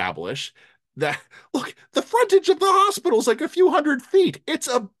establish that, look, the frontage of the hospital is like a few hundred feet. It's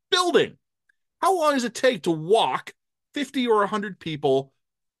a building. How long does it take to walk 50 or 100 people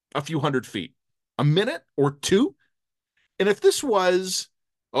a few hundred feet? A minute or two? And if this was,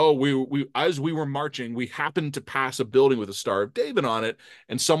 oh, we as we were marching, we happened to pass a building with a Star of David on it,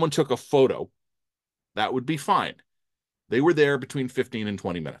 and someone took a photo, that would be fine. They were there between 15 and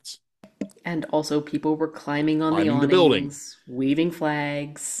 20 minutes, And also, people were climbing on the climbing the building. awnings, waving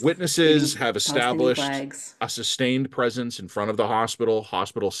flags, Witnesses waving have Palestinian established flags. a sustained presence in front of the hospital.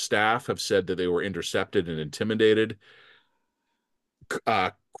 Hospital staff have said that they were intercepted and intimidated.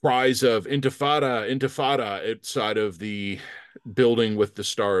 Uh, Cries of intifada, intifada outside of the building with the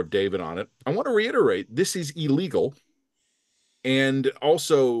Star of David on it. I want to reiterate this is illegal. And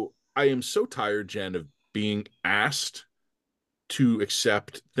also, I am so tired, Jen, of being asked to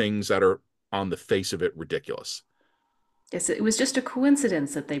accept things that are on the face of it ridiculous. Yes, it was just a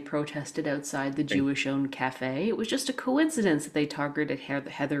coincidence that they protested outside the And Jewish-owned cafe. It was just a coincidence that they targeted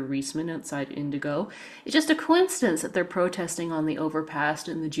Heather Reisman outside Indigo. It's just a coincidence that they're protesting on the overpass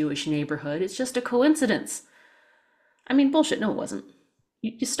in the Jewish neighborhood. It's just a coincidence. I mean, bullshit. No, it wasn't.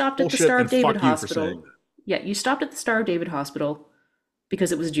 You stopped at the bullshit, Star of and David fuck you for saying Hospital. that. Yeah, you stopped at the Star of David Hospital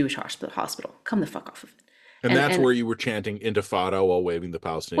because it was a Jewish hospital. Come the fuck off of it. And And that's and where you were chanting Intifada while waving the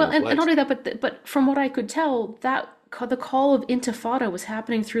well, Palestinian and not flags. only that, but from what I could tell, that the call of Intifada was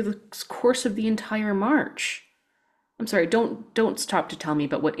happening through the course of the entire march. I'm sorry, don't stop to tell me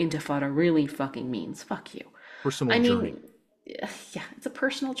about what Intifada really fucking means. Fuck you. Personal I journey. mean, yeah, it's a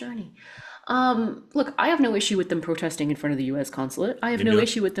personal journey. Look, I have no issue with them protesting in front of the U.S. consulate. I have Me no neither.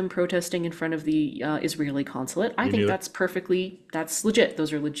 issue with them protesting in front of the Israeli consulate. I Me think neither. that's legit.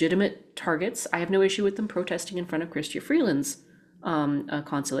 Those are legitimate targets. I have no issue with them protesting in front of Chrystia Freeland's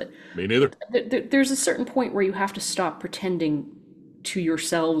consulate. Me neither. But there's a certain point where you have to stop pretending to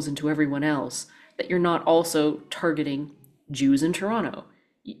yourselves and to everyone else that you're not also targeting Jews in Toronto.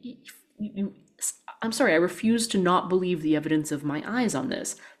 You, you, I'm sorry, I refuse to not believe the evidence of my eyes on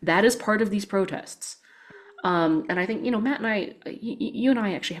this. That is part of these protests. And I think, Matt and you and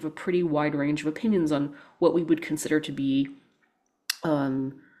I actually have a pretty wide range of opinions on what we would consider to be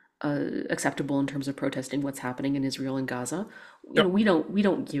acceptable in terms of protesting what's happening in Israel and Gaza. Yep. We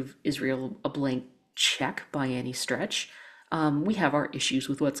don't give Israel a blank check by any stretch. We have our issues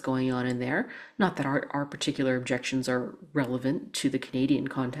with what's going on in there. Not that our particular objections are relevant to the Canadian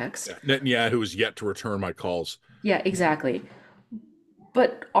context. Yeah. Netanyahu is yet to return my calls. Yeah, exactly.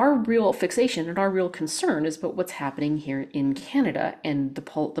 But our real fixation and our real concern is about what's happening here in Canada and the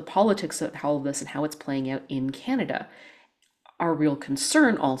politics of all of this and how it's playing out in Canada. Our real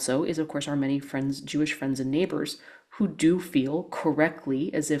concern also is, of course, our many friends, Jewish friends and neighbors, who do feel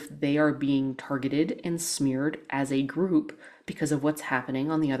correctly as if they are being targeted and smeared as a group because of what's happening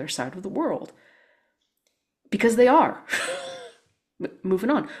on the other side of the world. Because they are. Moving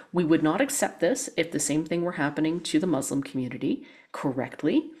on. We would not accept this if the same thing were happening to the Muslim community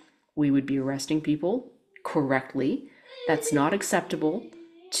correctly. We would be arresting people correctly. That's not acceptable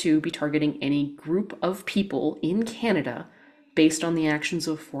to be targeting any group of people in Canada based on the actions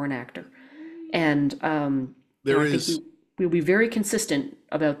of a foreign actor. And There I think is we'll be very consistent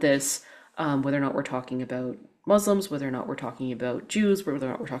about this, whether or not we're talking about Muslims, whether or not we're talking about Jews, whether or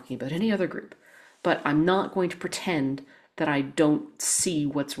not we're talking about any other group. But I'm not going to pretend that I don't see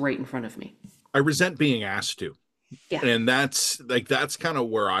what's right in front of me. I resent being asked to. Yeah, And that's kind of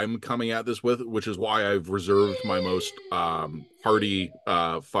where I'm coming at this with, which is why I've reserved my most hearty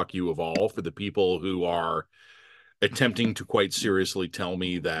fuck you of all for the people who are attempting to quite seriously tell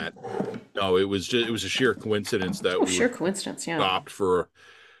me that no, it was a sheer coincidence that oh, we were sheer coincidence, yeah. stopped for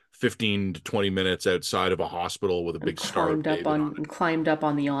 15 to 20 minutes outside of a hospital with a And big Star of David on it. climbed up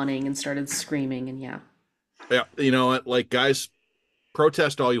on the awning and started screaming, and yeah, Yeah, you know what? Like, guys,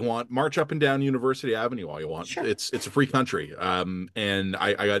 protest all you want, march up and down University Avenue all you want. sure. It's a free country. And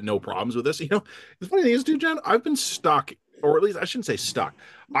I got no problems with this. You know, the funny thing is, dude, Jen, I've been stuck, or at least I shouldn't say stuck.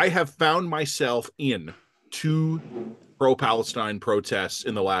 I have found myself in two pro-Palestine protests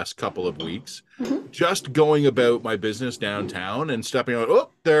in the last couple of weeks, Hmm. just going about my business downtown and stepping out. Oh,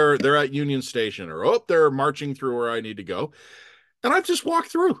 they're at Union Station, or oh, they're marching through where I need to go, and I've just walked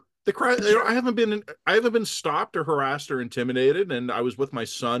through the crowd. You know, I haven't been stopped or harassed or intimidated. And I was with my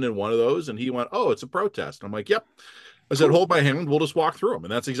son in one of those, and he went, "Oh, it's a protest." I'm like, "Yep." I said, Cool. "Hold my hand. We'll just walk through them,"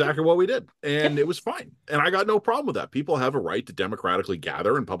 and that's exactly what we did, and Yep. it was fine. And I got no problem with that. People have a right to democratically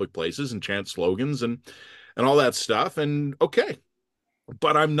gather in public places and chant slogans and all that stuff. And okay,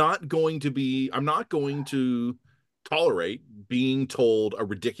 but I'm not going to tolerate being told a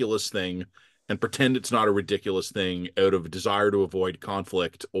ridiculous thing and pretend it's not a ridiculous thing out of a desire to avoid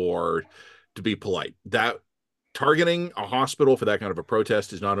conflict or to be polite. That targeting a hospital for that kind of a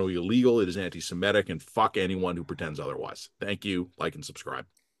protest is not only illegal, it is anti-Semitic, and fuck anyone who pretends otherwise. Thank you. Like and subscribe.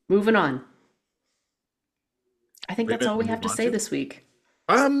 Moving on. I think Great that's minute all to we have move to on say to. this week.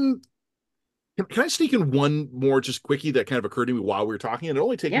 Um, can I sneak in one more just quickie that kind of occurred to me while we were talking? And it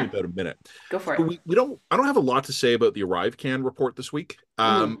only take me Yeah, about a minute. go for So it. we don't I don't have a lot to say about the ArriveCan report this week,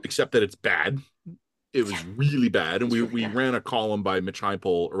 Mm, except that it's bad. It yeah, was really bad, and it's really we bad. ran a column by Mitch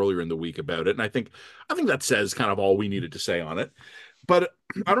Heimel earlier in the week about it, and I think that says kind of all we needed to say on it. But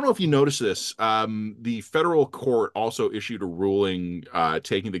I don't know if you noticed this. The federal court also issued a ruling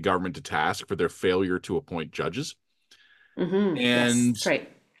taking the government to task for their failure to appoint judges. Mm-hmm. Yes, And that's right.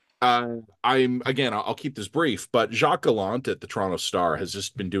 I'm again, I'll keep this brief, but Jacques Gallant at the Toronto Star has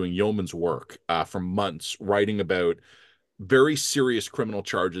just been doing yeoman's work for months, writing about very serious criminal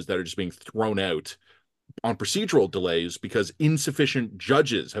charges that are just being thrown out on procedural delays because insufficient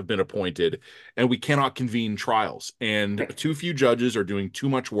judges have been appointed and we cannot convene trials. And Right. too few judges are doing too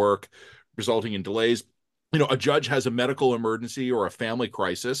much work, resulting in delays. A judge has a medical emergency or a family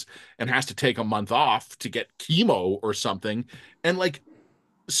crisis and has to take a month off to get chemo or something. And like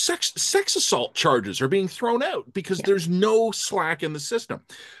sex assault charges are being thrown out because Yeah. there's no slack in the system.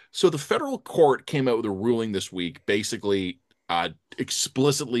 So the federal court came out with a ruling this week, basically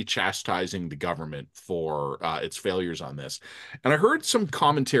explicitly chastising the government for its failures on this. And I heard some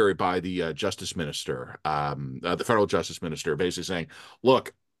commentary by the justice minister, the federal justice minister, basically saying,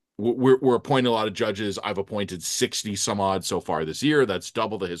 "Look, we're appointing a lot of judges. I've appointed 60 some odd so far this year. That's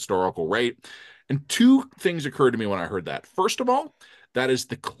double the historical rate." And two things occurred to me when I heard that. First of all, that is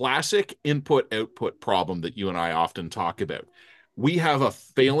the classic input output problem that you and I often talk about. We have a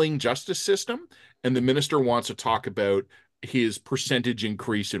failing justice system, and the minister wants to talk about his percentage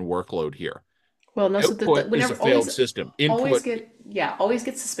increase in workload here. Well, no, so Output is a whenever failed system. always Input, get yeah, always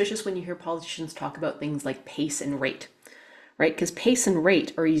get suspicious when you hear politicians talk about things like pace and rate, right? Because pace and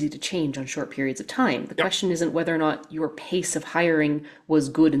rate are easy to change on short periods of time. The yep. question isn't whether or not your pace of hiring was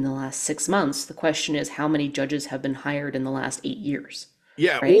good in the last 6 months. The question is how many judges have been hired in the last 8 years,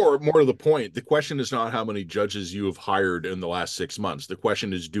 Yeah, right? or more to the point, the question is not how many judges you have hired in the last 6 months. The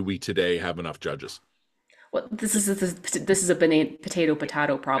question is, do we today have enough judges? Well, this is a potato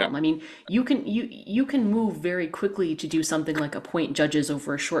potato Yeah. problem. I mean, you can move very quickly to do something like appoint judges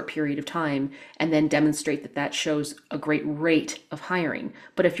over a short period of time and then demonstrate that that shows a great rate of hiring.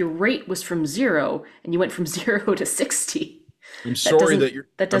 But if your rate was from zero and you went from 0 to 60, I'm that sorry doesn't that your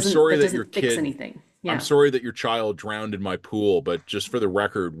that I'm doesn't sorry that that your doesn't fix kid anything. I'm Yeah, sorry that your child drowned in my pool, but just for the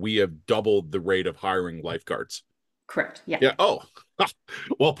record, we have doubled the rate of hiring lifeguards. correct. Yeah, Yeah. Oh,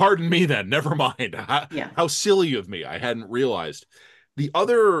 well, pardon me then. Never mind. yeah. How silly of me. I hadn't realized. The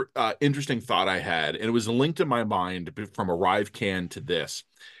other interesting thought I had, and it was linked in my mind from Arrive Can to this,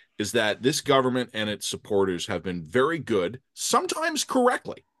 is that this government and its supporters have been very good, sometimes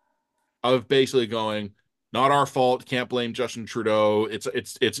correctly, of basically going, not our fault, can't blame Justin Trudeau.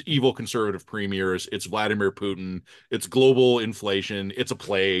 It's evil conservative premiers, it's Vladimir Putin, it's global inflation, it's a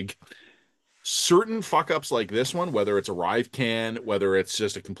plague. Certain fuck ups like this one, whether it's Arrive Can, whether it's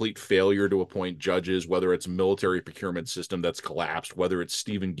just a complete failure to appoint judges, whether it's a military procurement system that's collapsed, whether it's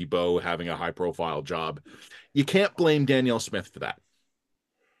Stephen Guilbeault having a high profile job, you can't blame Danielle Smith for that.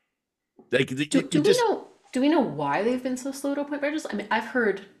 Like Do you do we just know do we know why they've been so slow to appoint judges? I mean, I've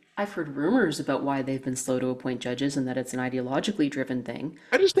heard rumors about why they've been slow to appoint judges and that it's an ideologically driven thing.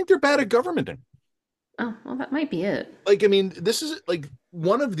 I just think they're bad at governmenting. Oh, well, that might be it. Like, I mean, this is like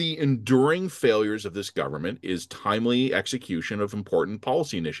one of the enduring failures of this government is timely execution of important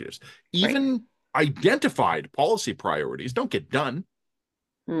policy initiatives. Right. Even identified policy priorities don't get done.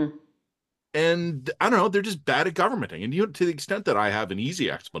 Hmm. And I don't know, they're just bad at governmenting. And to the extent that I have an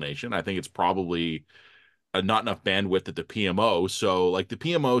easy explanation, I think it's probably not enough bandwidth at the PMO. So, like, the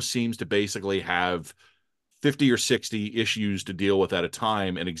PMO seems to basically have 50 or 60 issues to deal with at a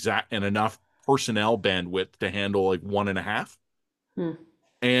time and enough personnel bandwidth to handle like one and a half. Hmm.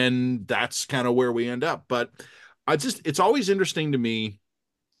 And that's kind of where we end up. But it's always interesting to me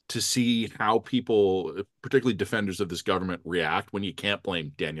to see how people, particularly defenders of this government, react when you can't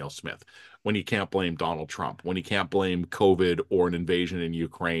blame Danielle Smith, when you can't blame Donald Trump, when you can't blame COVID or an invasion in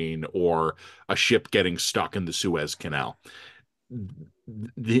Ukraine or a ship getting stuck in the Suez Canal.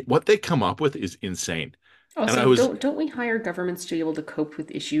 What they come up with is insane. And I Also, was, don't we hire governments to be able to cope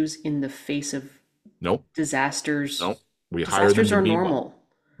with issues in the face of nope, disasters? nope. We hire them Disasters to are mean well. normal.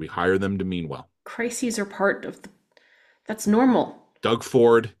 We hire them to mean well. Crises are part of that's normal. Doug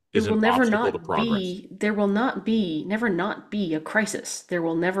Ford There is an will never obstacle to not progress. be, there will not be, never not be a crisis. There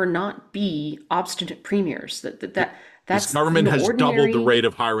will never not be obstinate premiers. This That's government has doubled the rate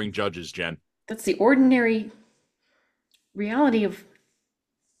of hiring judges, Jen. that's the ordinary reality of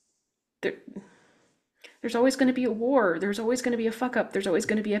there, there's always going to be a war. There's always going to be a fuck up. There's always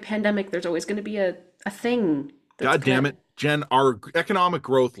going to be a pandemic. There's always going to be a thing that's God damn gonna, it, Jen, our economic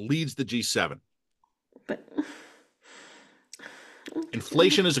growth leads the G7. but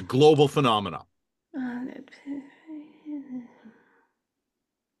Inflation is a global phenomenon.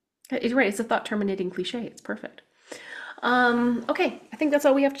 you're right. It's a thought terminating cliche. It's perfect. Okay. I think that's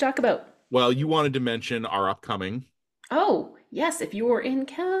all we have to talk about. Well, you wanted to mention our upcoming. Oh, yes, if you're in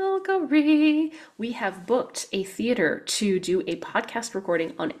Calgary, we have booked a theater to do a podcast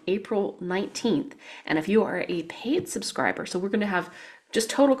recording on April 19th. And if you are a paid subscriber, so we're going to have just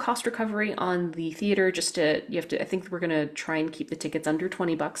total cost recovery on the theater, I think we're going to try and keep the tickets under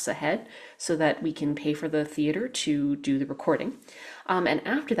 $20 a head so that we can pay for the theater to do the recording. And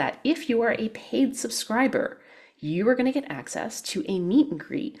after that, if you are a paid subscriber, you are going to get access to a meet and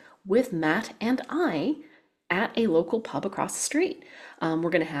greet with Matt and I at a local pub across the street. We're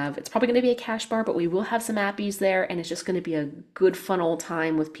going to have, it's probably going to be a cash bar, but we will have some appies there, and it's just going to be a good, fun old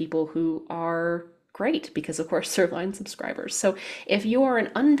time with people who are great because, of course, they're line subscribers. So if you are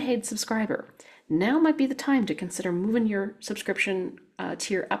an unpaid subscriber, now might be the time to consider moving your subscription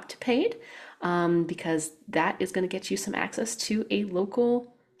tier up to paid, because that is going to get you some access to a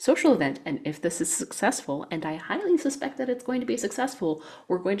local social event. And if this is successful, and I highly suspect that it's going to be successful,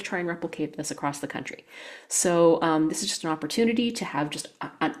 we're going to try and replicate this across the country. So this is just an opportunity to have just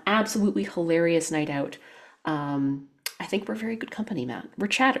an absolutely hilarious night out. I think we're very good company, Matt. We're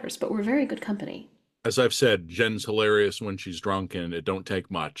chatters, but we're very good company. As I've said, Jen's hilarious when she's drunk, and it don't take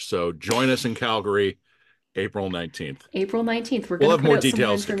much. So join us in Calgary, April 19th. April 19th, we're We'll going to have put more out some more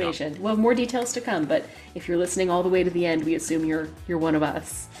details to come. information. Well, more details to come, but if you're listening all the way to the end, we assume you're one of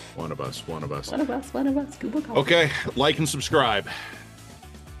us. One of us, one of us. One of us, one of us. Google Coffee. Okay, like and subscribe.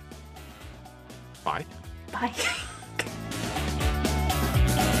 Bye. Bye.